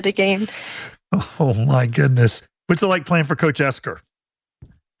the end of the game. Oh my goodness! What's it like playing for Coach Esker?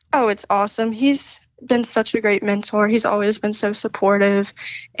 Oh, it's awesome. He's been such a great mentor. He's always been so supportive,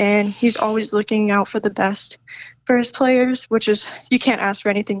 and he's always looking out for the best for his players, which is, you can't ask for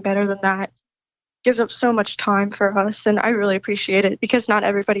anything better than that. Gives up so much time for us, and I really appreciate it because not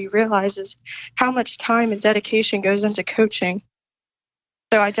everybody realizes how much time and dedication goes into coaching.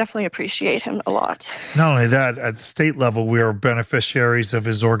 So I definitely appreciate him a lot. Not only that, at the state level, we are beneficiaries of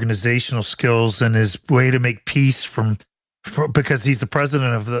his organizational skills and his way to make peace because he's the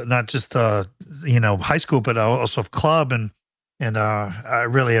president of the, not just high school, but also of club, and I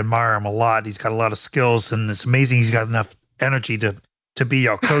really admire him a lot. He's got a lot of skills, and it's amazing he's got enough energy to be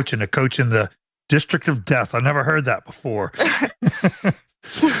our coach and to coach in the District of Death. I never heard that before.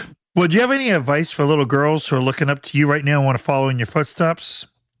 Well, do you have any advice for little girls who are looking up to you right now and want to follow in your footsteps?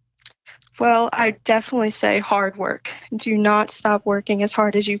 Well, I definitely say hard work. Do not stop working as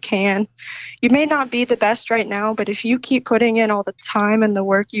hard as you can. You may not be the best right now, but if you keep putting in all the time and the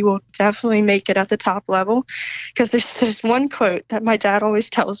work, you will definitely make it at the top level. Because there's this one quote that my dad always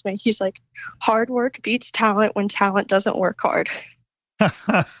tells me. He's like, hard work beats talent when talent doesn't work hard.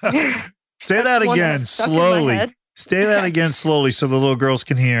 Say that again slowly. Say that again slowly so the little girls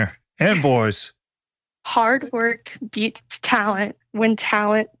can hear. And boys. Hard work beats talent when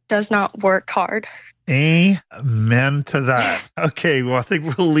talent does not work hard. Amen to that. Okay, well, I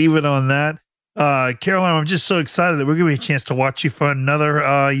think we'll leave it on that. Caroline, I'm just so excited that we're going to be a chance to watch you for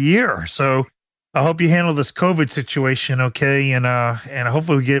another year. So I hope you handle this COVID situation okay, and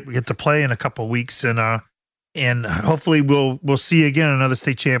hopefully we get to play in a couple of weeks, and hopefully we'll see you again in another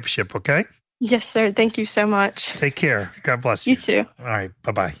state championship. Okay. Yes, sir. Thank you so much. Take care. God bless you. You too. All right.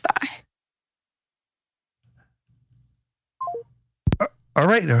 Bye-bye. Bye. All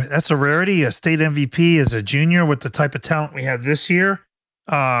right. That's a rarity. A state MVP as a junior with the type of talent we had this year.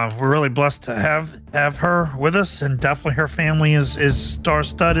 We're really blessed to have her with us, and definitely her family is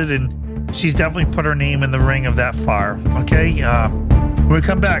star-studded, and she's definitely put her name in the ring of that fire. Okay. When we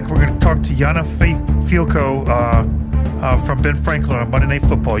come back, we're going to talk to Yana Fielko from Ben Franklin on Monday Night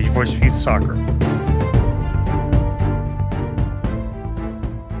Football, your voice for youth soccer.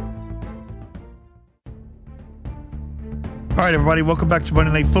 All right, everybody, welcome back to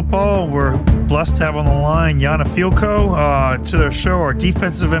Monday Night Football. We're blessed to have on the line Yana Fielko to their show, our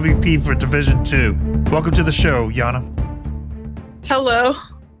defensive MVP for Division II. Welcome to the show, Yana. Hello.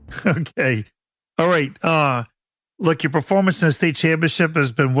 Okay. All right. Look, your performance in the state championship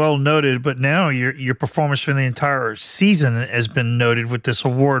has been well noted, but now your performance for the entire season has been noted with this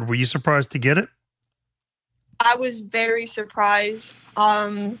award. Were you surprised to get it? I was very surprised.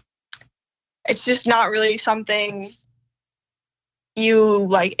 It's just not really something you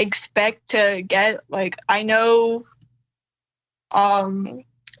expect to get. I know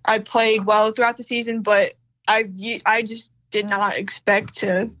I played well throughout the season, but I just did not expect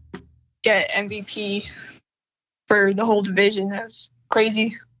to get MVP for the whole division. That's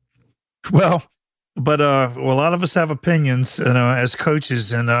crazy. Well, but a lot of us have opinions, as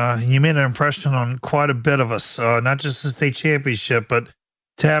coaches, and you made an impression on quite a bit of us, not just the state championship, but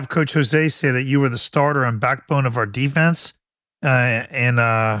to have Coach Jose say that you were the starter and backbone of our defense, and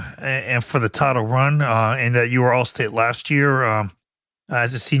for the title run, and that you were All-State last year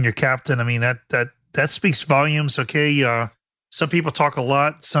as a senior captain. I mean, that speaks volumes. Okay, some people talk a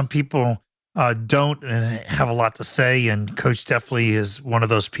lot, some people don't and have a lot to say, and Coach definitely is one of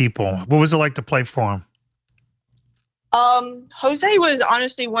those people. What was it like to play for him? Jose was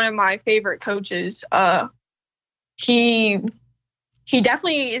honestly one of my favorite coaches. He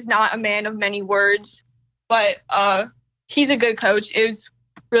definitely is not a man of many words, but he's a good coach. It was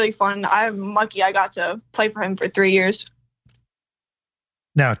really fun. I'm lucky I got to play for him for 3 years.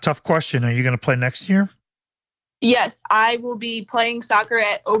 Now, tough question. Are you going to play next year? Yes, I will be playing soccer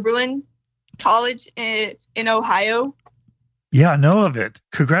at Oberlin College in Ohio. Yeah, I know of it.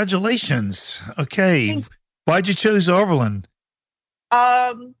 Congratulations. Okay. Why'd you choose Oberlin?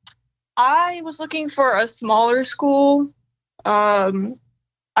 I was looking for a smaller school. I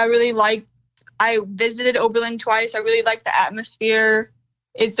visited Oberlin twice. I really liked the atmosphere.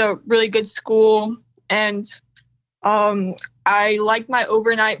 It's a really good school. And I liked my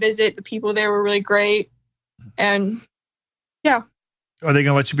overnight visit. The people there were really great. And yeah. Are they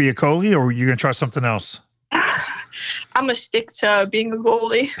going to let you be a goalie, or are you going to try something else? I'm going to stick to being a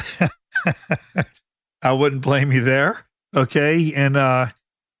goalie. I wouldn't blame you there. Okay. And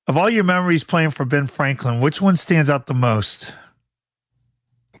of all your memories playing for Ben Franklin, which one stands out the most?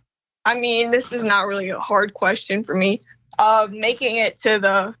 I mean, this is not really a hard question for me. Making it to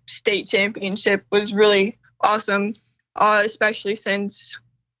the state championship was really awesome, especially since,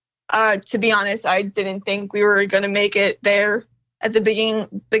 to be honest, I didn't think we were going to make it there at the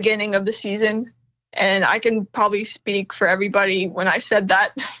beginning of the season. And I can probably speak for everybody when I said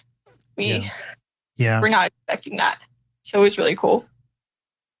that. We were not expecting that. So it was really cool.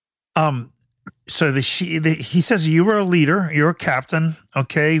 So he says you were a leader, you're a captain.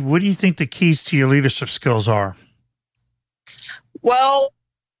 Okay. What do you think the keys to your leadership skills are? Well,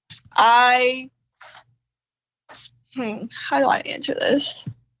 how do I answer this?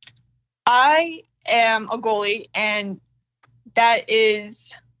 I am a goalie, and that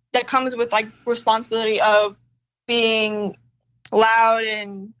comes with like responsibility of being loud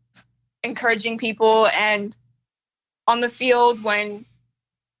and encouraging people, and on the field when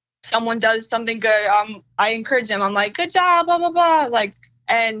someone does something good, I encourage them. I'm like, good job, blah, blah, blah. Like,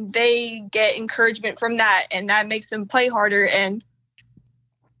 and they get encouragement from that, and that makes them play harder. And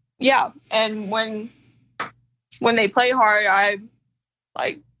yeah, and when they play hard, I'm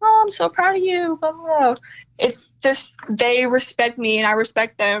like, oh, I'm so proud of you, blah, blah, blah. It's just, they respect me and I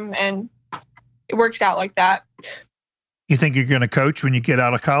respect them, and it works out like that. You think you're going to coach when you get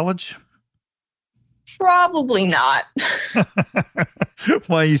out of college? Probably not.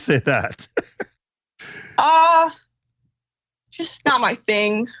 Why you say that? Just not my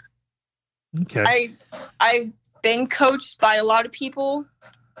thing. Okay. I've been coached by a lot of people,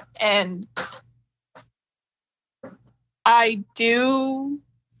 and I'm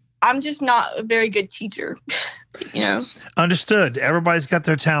just not a very good teacher, you know? Understood. Everybody's got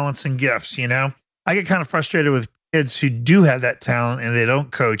their talents and gifts, you know? I get kind of frustrated with kids who do have that talent and they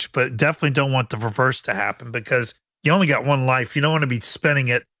don't coach, but definitely don't want the reverse to happen, because you only got one life. You don't want to be spending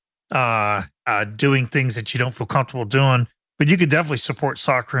it doing things that you don't feel comfortable doing, but you could definitely support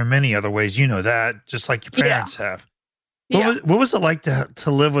soccer in many other ways. You know that, just like your parents have. What was it like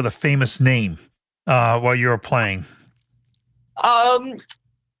to live with a famous name while you were playing? It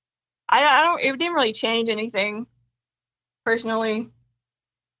didn't really change anything personally.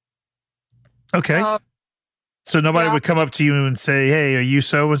 Okay. So nobody would come up to you and say, hey, are you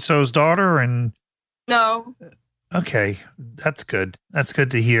so-and-so's daughter? And no. Okay. That's good. That's good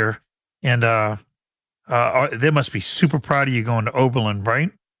to hear. And they must be super proud of you going to Oberlin,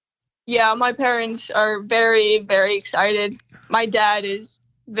 right? Yeah, my parents are very, very excited. My dad is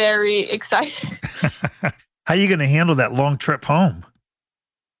very excited. How are you going to handle that long trip home?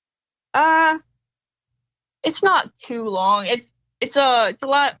 It's not too long. It's a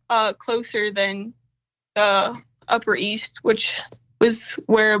lot closer than the Upper East, which was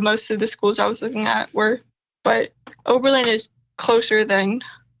where most of the schools I was looking at were. But Oberlin is closer than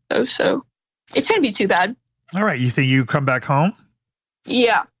those, so it shouldn't be too bad. All right. You think you come back home?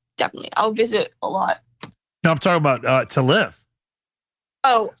 Yeah, definitely. I'll visit a lot. No, I'm talking about to live.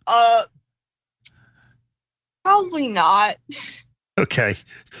 Oh, probably not. Okay.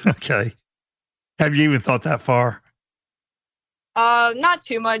 Okay. Have you even thought that far? Not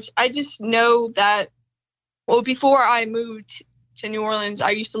too much. I just know that, well, before I moved to New Orleans,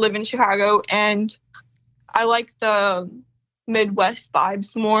 I used to live in Chicago, and I like the Midwest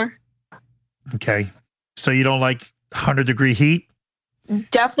vibes more. Okay. So you don't like 100-degree heat?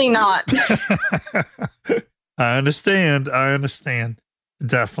 Definitely not. I understand.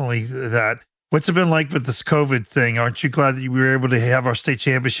 Definitely that. What's it been like with this COVID thing? Aren't you glad that we were able to have our state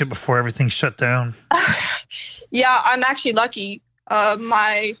championship before everything shut down? Yeah, I'm actually lucky.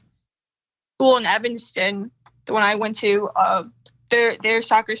 My school in Evanston, the one I went to, their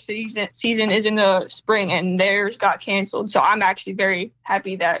soccer season is in the spring, and theirs got canceled. So I'm actually very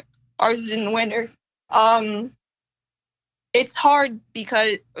happy that ours is in the winter. It's hard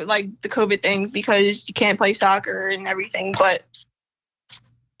because, like, the COVID thing, because you can't play soccer and everything, but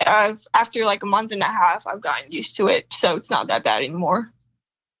after like a month and a half, I've gotten used to it, so it's not that bad anymore.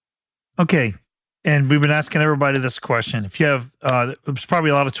 Okay. And we've been asking everybody this question. If you have, there's probably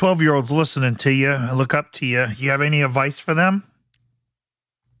a lot of 12-year-olds listening to you, look up to you. You have any advice for them?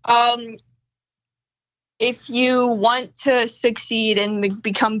 If you want to succeed and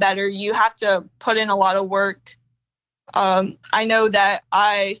become better, you have to put in a lot of work. I know that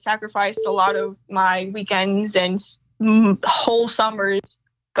I sacrificed a lot of my weekends and whole summers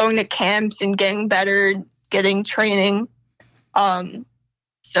going to camps and getting better, getting training.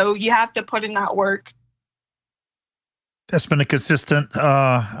 So you have to put in that work. That's been a consistent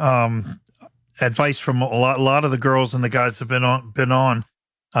advice from a lot of the girls and the guys that have been on.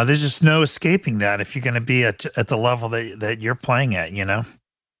 There's just no escaping that if you're going to be at the level that you're playing at, you know.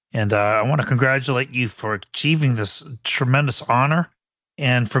 And I want to congratulate you for achieving this tremendous honor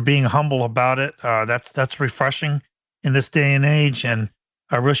and for being humble about it. That's refreshing in this day and age. And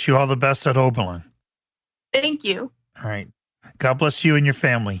I wish you all the best at Oberlin. Thank you. All right. God bless you and your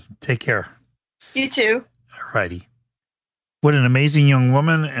family. Take care. You too. All righty. What an amazing young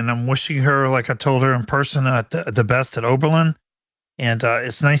woman. And I'm wishing her, like I told her in person, the best at Oberlin. And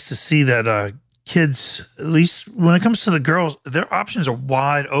it's nice to see that kids, at least when it comes to the girls, their options are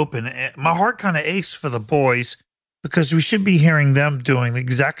wide open. And my heart kind of aches for the boys because we should be hearing them doing the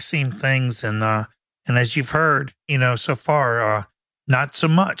exact same things. And as you've heard, you know, so far, not so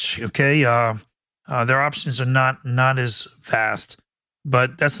much. Okay. Their options are not as vast,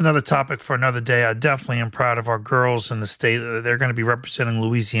 but that's another topic for another day. I definitely am proud of our girls in the state. They're going to be representing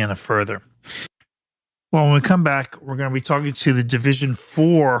Louisiana further. Well, when we come back, we're going to be talking to the Division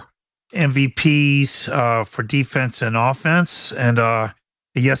IV MVPs for defense and offense. And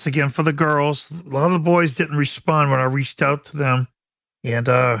yes, again, for the girls, a lot of the boys didn't respond when I reached out to them. And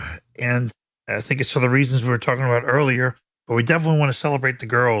I think it's for the reasons we were talking about earlier, but we definitely want to celebrate the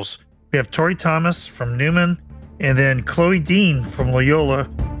girls. We have Tori Thomas from Newman and then Chloe Dean from Loyola.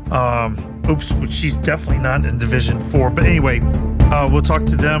 She's definitely not in Division IV. But anyway, we'll talk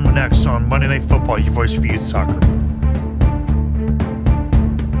to them next on Monday Night Football, your voice for youth soccer.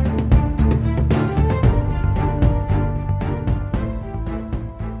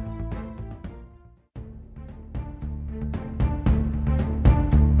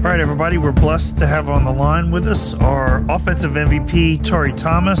 All right, everybody, we're blessed to have on the line with us our offensive MVP, Tori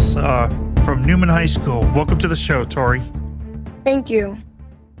Thomas from Newman High School. Welcome to the show, Tori. Thank you.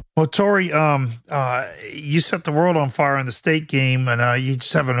 Well, Tori, you set the world on fire in the state game, and you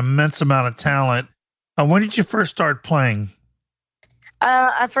just have an immense amount of talent. When did you first start playing?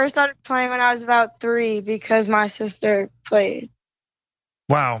 I first started playing when I was about 3 because my sister played.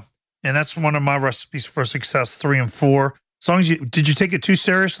 Wow. And that's one of my recipes for success, 3 and 4. As long as did you take it too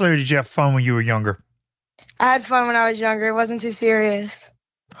seriously or did you have fun when you were younger? I had fun when I was younger. It wasn't too serious.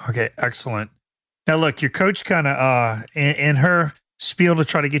 Okay, excellent. Now, look, your coach kind of, in her spiel to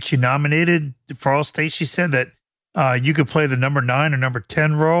try to get you nominated for All State, she said that you could play the number 9 or number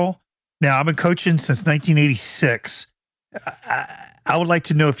 10 role. Now, I've been coaching since 1986. I would like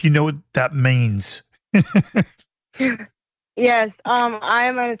to know if you know what that means. Yes, I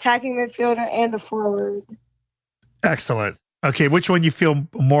am an attacking midfielder and a forward. Excellent. Okay, which one you feel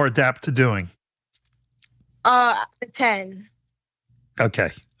more adapt to doing? 10. Okay.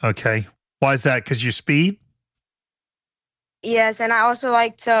 Why is that? Because your speed? Yes, and I also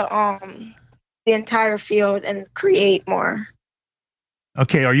like to the entire field and create more.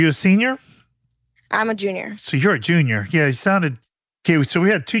 Okay, are you a senior? I'm a junior. So you're a junior. Yeah, you sounded... Okay, so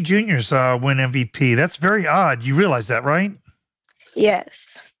we had 2 juniors win MVP. That's very odd. You realize that, right?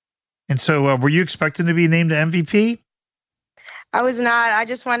 Yes. And so were you expecting to be named the MVP? I was not. I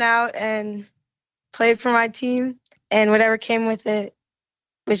just went out and played for my team, and whatever came with it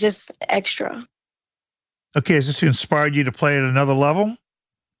was just extra. Okay, has this inspired you to play at another level?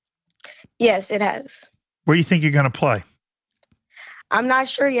 Yes, it has. Where do you think you're going to play? I'm not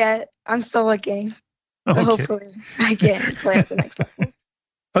sure yet. I'm still looking. But hopefully I can play at the next level.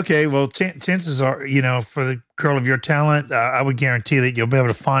 Okay, well, chances are, for the girl of your talent, I would guarantee that you'll be able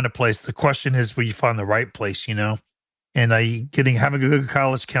to find a place. The question is, will you find the right place, And having a good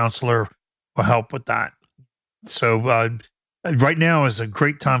college counselor will help with that. So right now is a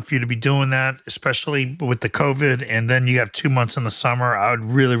great time for you to be doing that, especially with the COVID. And then you have 2 months in the summer. I would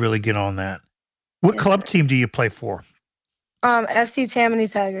really, really get on that. What club team do you play for? FC Tammany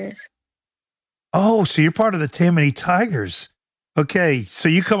Tigers. Oh, so you're part of the Tammany Tigers. Okay, so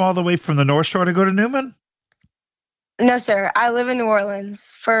you come all the way from the North Shore to go to Newman? No, sir. I live in New Orleans.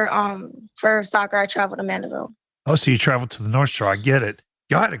 For soccer, I travel to Mandeville. Oh, so you traveled to the North Shore. I get it.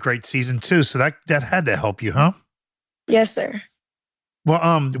 Y'all had a great season, too, so that had to help you, huh? Yes, sir.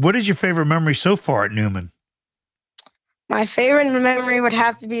 Well, what is your favorite memory so far at Newman? My favorite memory would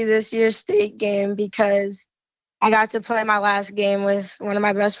have to be this year's state game because I got to play my last game with one of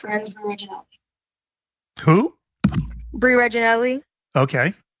my best friends, Brie Reginelli. Who? Brie Reginelli.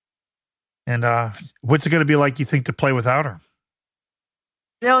 Okay. And what's it going to be like, you think, to play without her?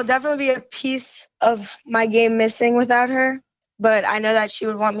 There'll definitely be a piece of my game missing without her, but I know that she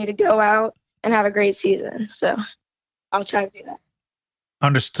would want me to go out and have a great season. So I'll try to do that.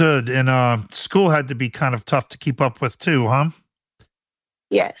 Understood. And school had to be kind of tough to keep up with too, huh?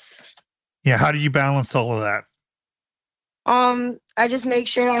 Yes. Yeah. How did you balance all of that? I just make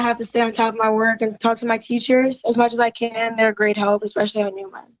sure I have to stay on top of my work and talk to my teachers as much as I can. They're a great help, especially on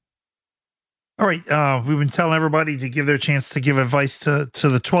Newman. All right. We've been telling everybody to give their chance to give advice to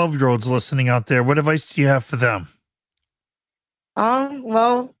the 12-year-olds listening out there. What advice do you have for them?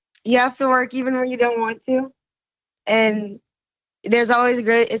 Well, you have to work even when you don't want to. And it's always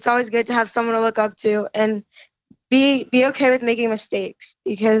good to have someone to look up to and be okay with making mistakes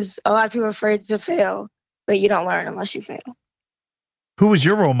because a lot of people are afraid to fail, but you don't learn unless you fail. Who was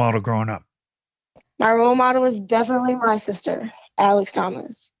your role model growing up? My role model is definitely my sister, Alex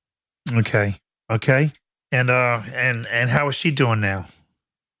Thomas. Okay. And how is she doing now?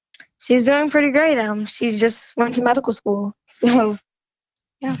 She's doing pretty great. She just went to medical school. So,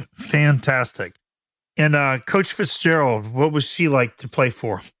 yeah. Fantastic. And Coach Fitzgerald, what was she like to play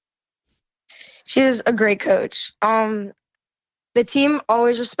for? She was a great coach. The team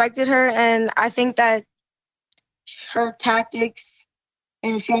always respected her, and I think that her tactics,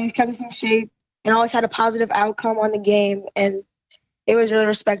 and she always kept us in shape and always had a positive outcome on the game, and it was really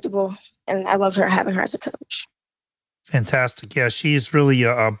respectable, and I loved having her as a coach. Fantastic. Yeah, she is really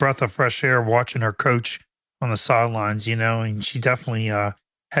a breath of fresh air watching her coach on the sidelines, and she definitely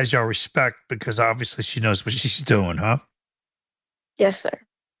has your respect because obviously she knows what she's doing, huh? Yes, sir.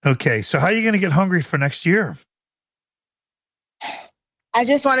 Okay, so how are you going to get hungry for next year? I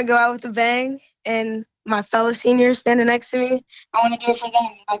just want to go out with a bang, and my fellow seniors standing next to me, I want to do it for them,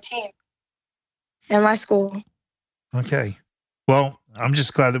 my team, and my school. Okay. Well, I'm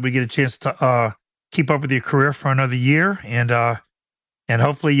just glad that we get a chance to keep up with your career for another year, and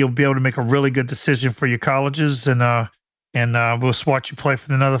hopefully you'll be able to make a really good decision for your colleges, and we'll watch you play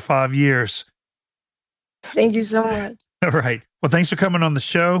for another 5 years. Thank you so much. All right. Well, thanks for coming on the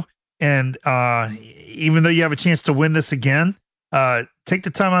show. And even though you have a chance to win this again, take the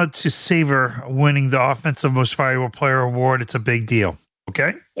time out to savor winning the Offensive Most Valuable Player Award. It's a big deal.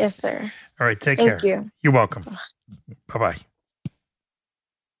 Okay? Yes, sir. All right. Take care. Thank you. You're welcome. Bye-bye.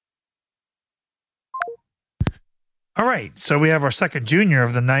 All right. So we have our second junior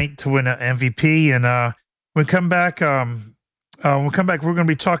of the night to win an MVP. And when we come back, we're going to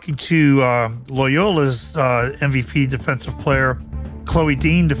be talking to Loyola's MVP defensive player, Chloe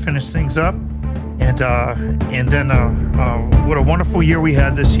Dean, to finish things up. And then what a wonderful year we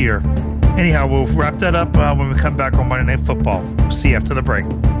had this year. Anyhow, we'll wrap that up when we come back on Monday Night Football. We'll see you after the break.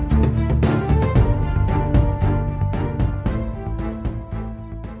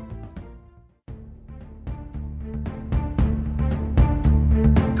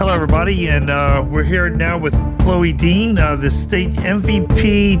 Hello, everybody, and we're here now with Chloe Dean, the state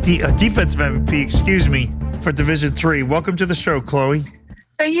MVP, defensive MVP, for Division III. Welcome to the show, Chloe.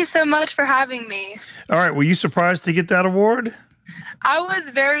 Thank you so much for having me. All right, were you surprised to get that award? I was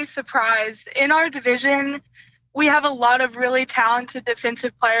very surprised. In our division, we have a lot of really talented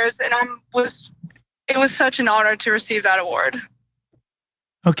defensive players, and it was such an honor to receive that award.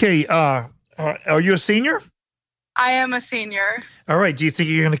 Okay, are you a senior? I am a senior. All right, do you think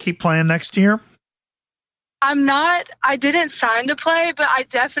you're going to keep playing next year? I'm not. I didn't sign to play, but I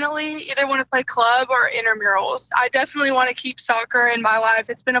definitely either want to play club or intramurals. I definitely want to keep soccer in my life.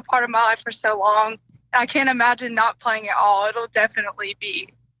 It's been a part of my life for so long. I can't imagine not playing at all. It'll definitely be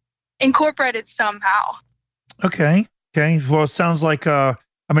incorporated somehow. Okay. Well, it sounds like I've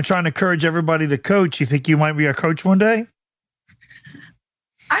been trying to encourage everybody to coach. You think you might be a coach one day?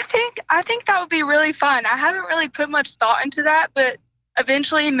 I think that would be really fun. I haven't really put much thought into that, but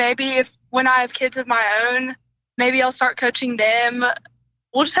eventually maybe when I have kids of my own, maybe I'll start coaching them.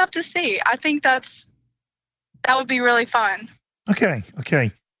 We'll just have to see. I think that would be really fun. Okay.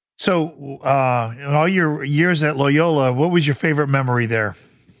 So in all your years at Loyola, what was your favorite memory there?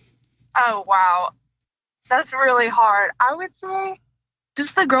 Oh, wow. That's really hard. I would say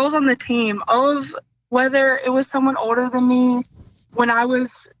just the girls on the team, whether it was someone older than me when I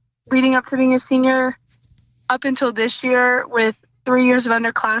was leading up to being a senior up until this year with 3 years of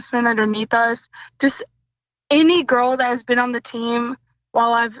underclassmen underneath us, just any girl that has been on the team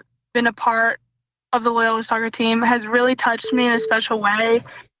while I've been a part of the Loyola soccer team has really touched me in a special way.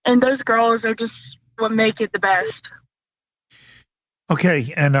 And those girls are just what make it the best.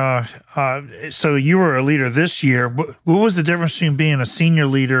 Okay, and so you were a leader this year. What was the difference between being a senior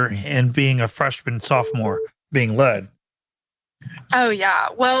leader and being a freshman, sophomore, being led? Oh, yeah.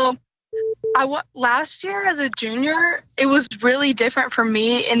 Well, last year as a junior, it was really different for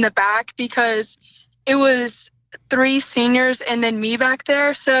me in the back because it was 3 seniors and then me back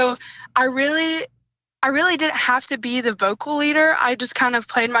there. So I really didn't have to be the vocal leader. I just kind of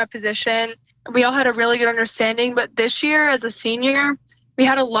played my position. We all had a really good understanding. But this year as a senior, we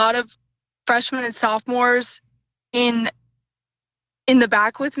had a lot of freshmen and sophomores in the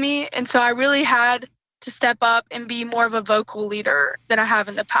back with me. And so I really had to step up and be more of a vocal leader than I have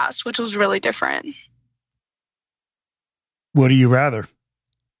in the past, which was really different. What do you rather?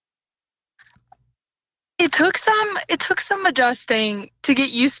 It took some adjusting to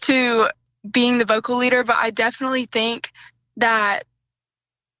get used to being the vocal leader, but I definitely think that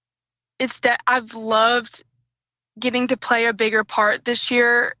I've loved getting to play a bigger part this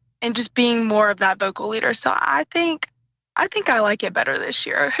year and just being more of that vocal leader. So I think I like it better this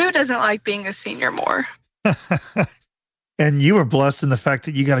year. Who doesn't like being a senior more? And you were blessed in the fact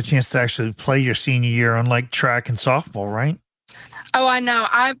that you got a chance to actually play your senior year, unlike track and softball, right? Oh, I know.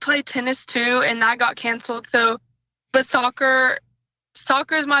 I played tennis too, and that got canceled. But soccer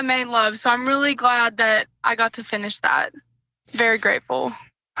is my main love. So I'm really glad that I got to finish that. Very grateful.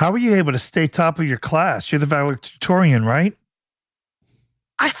 How were you able to stay top of your class? You're the valedictorian, right?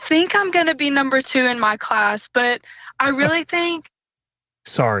 I think I'm going to be number 2 in my class, but I really think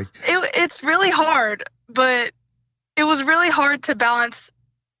Sorry. It's really hard, but it was really hard to balance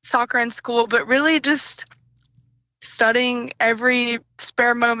soccer and school, but really just studying every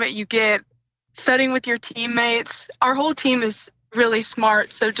spare moment you get, studying with your teammates. Our whole team is really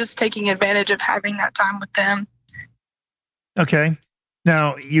smart, so just taking advantage of having that time with them. Okay.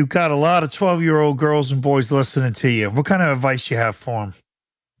 Now, you've got a lot of 12-year-old girls and boys listening to you. What kind of advice you have for them?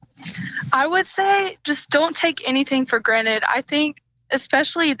 I would say just don't take anything for granted. I think,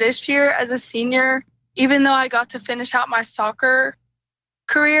 especially this year as a senior, even though I got to finish out my soccer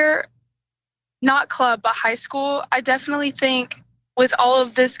career, not club, but high school, I definitely think with all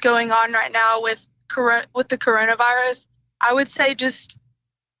of this going on right now with the coronavirus, I would say just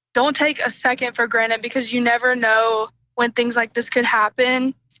don't take a second for granted because you never know when things like this could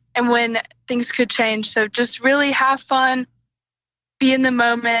happen and when things could change. So just really have fun, be in the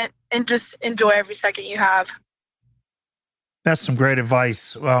moment, and just enjoy every second you have. That's some great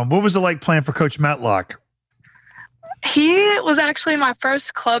advice. What was it like playing for Coach Matlock? He was actually my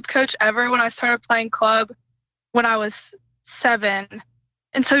first club coach ever when I started playing club when I was 7.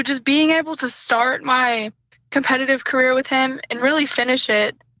 And so just being able to start my competitive career with him and really finish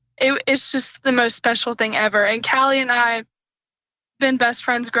it's just the most special thing ever. And Callie and I have been best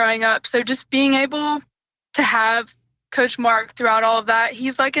friends growing up. So just being able to have Coach Mark throughout all of that,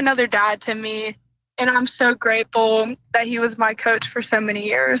 he's like another dad to me. And I'm so grateful that he was my coach for so many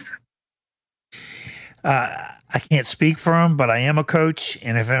years. I can't speak for him, but I am a coach.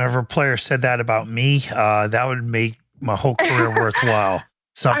 And if ever a player said that about me, that would make my whole career worthwhile.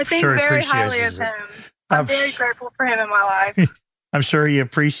 So I'm I think sure he very appreciates highly of it. him. I'm very grateful for him in my life. I'm sure he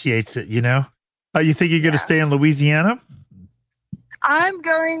appreciates it, you know? You think you're going to stay in Louisiana? I'm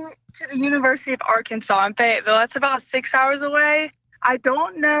going to the University of Arkansas in Fayetteville. That's about 6 hours away. I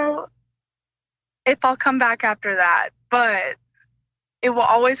don't know if I'll come back after that, but it will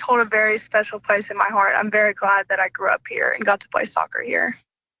always hold a very special place in my heart. I'm very glad that I grew up here and got to play soccer here.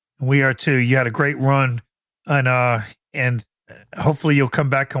 We are too. You had a great run, and hopefully you'll come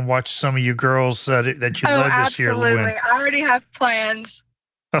back and watch some of you girls that you led this year win. Absolutely. I already have plans.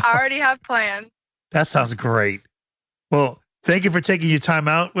 That sounds great. Well, thank you for taking your time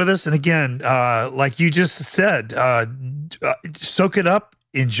out with us. And again, like you just said, soak it up,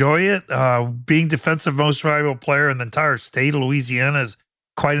 enjoy it. Being defensive most valuable player in the entire state of Louisiana is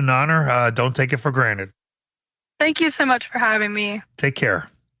quite an honor. Don't take it for granted. Thank you so much for having me. Take care.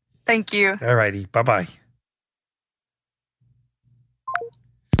 Thank you. All righty. Bye-bye.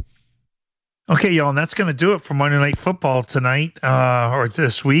 Okay, y'all, and that's going to do it for Monday Night Football tonight, or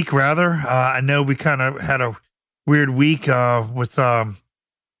this week, rather. I know we kind of had a weird week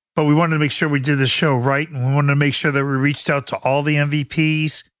but we wanted to make sure we did the show right, and we wanted to make sure that we reached out to all the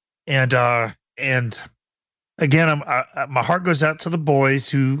MVPs. And again, my heart goes out to the boys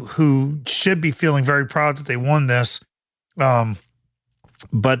who should be feeling very proud that they won this.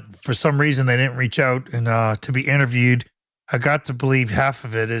 But for some reason, they didn't reach out and to be interviewed. I got to believe half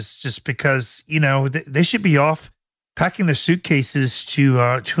of it is just because, they should be off packing their suitcases to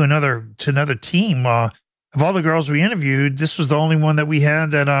another team. Of all the girls we interviewed, this was the only one that we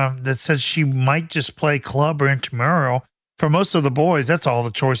had that said she might just play club or intramural. For most of the boys, that's all the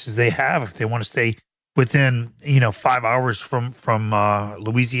choices they have if they want to stay within 5 hours from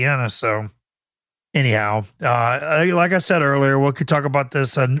Louisiana. So anyhow, like I said earlier, we could talk about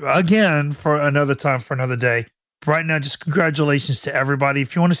this again for another time, for another day. Right now, just congratulations to everybody.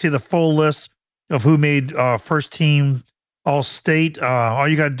 If you want to see the full list of who made first team All-State, all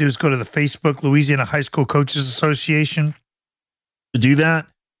you got to do is go to the Facebook Louisiana High School Coaches Association to do that,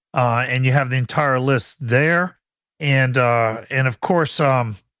 and you have the entire list there. And of course,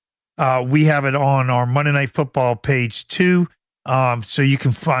 we have it on our Monday Night Football page too, so you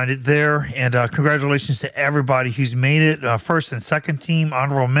can find it there. And congratulations to everybody who's made it, first and second team,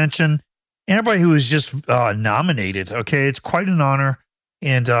 honorable mention, and everybody who was just nominated. Okay, it's quite an honor,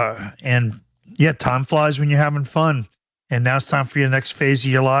 and yeah, time flies when you're having fun. And now it's time for your next phase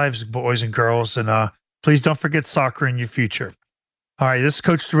of your lives, boys and girls. And please don't forget soccer in your future. All right, this is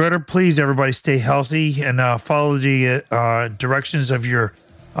Coach DeRitter. Please, everybody, stay healthy and follow the directions of your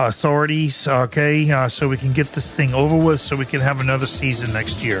authorities, okay, so we can get this thing over with so we can have another season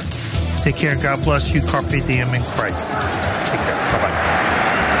next year. Take care and God bless you. Carpe diem in Christ. Take care.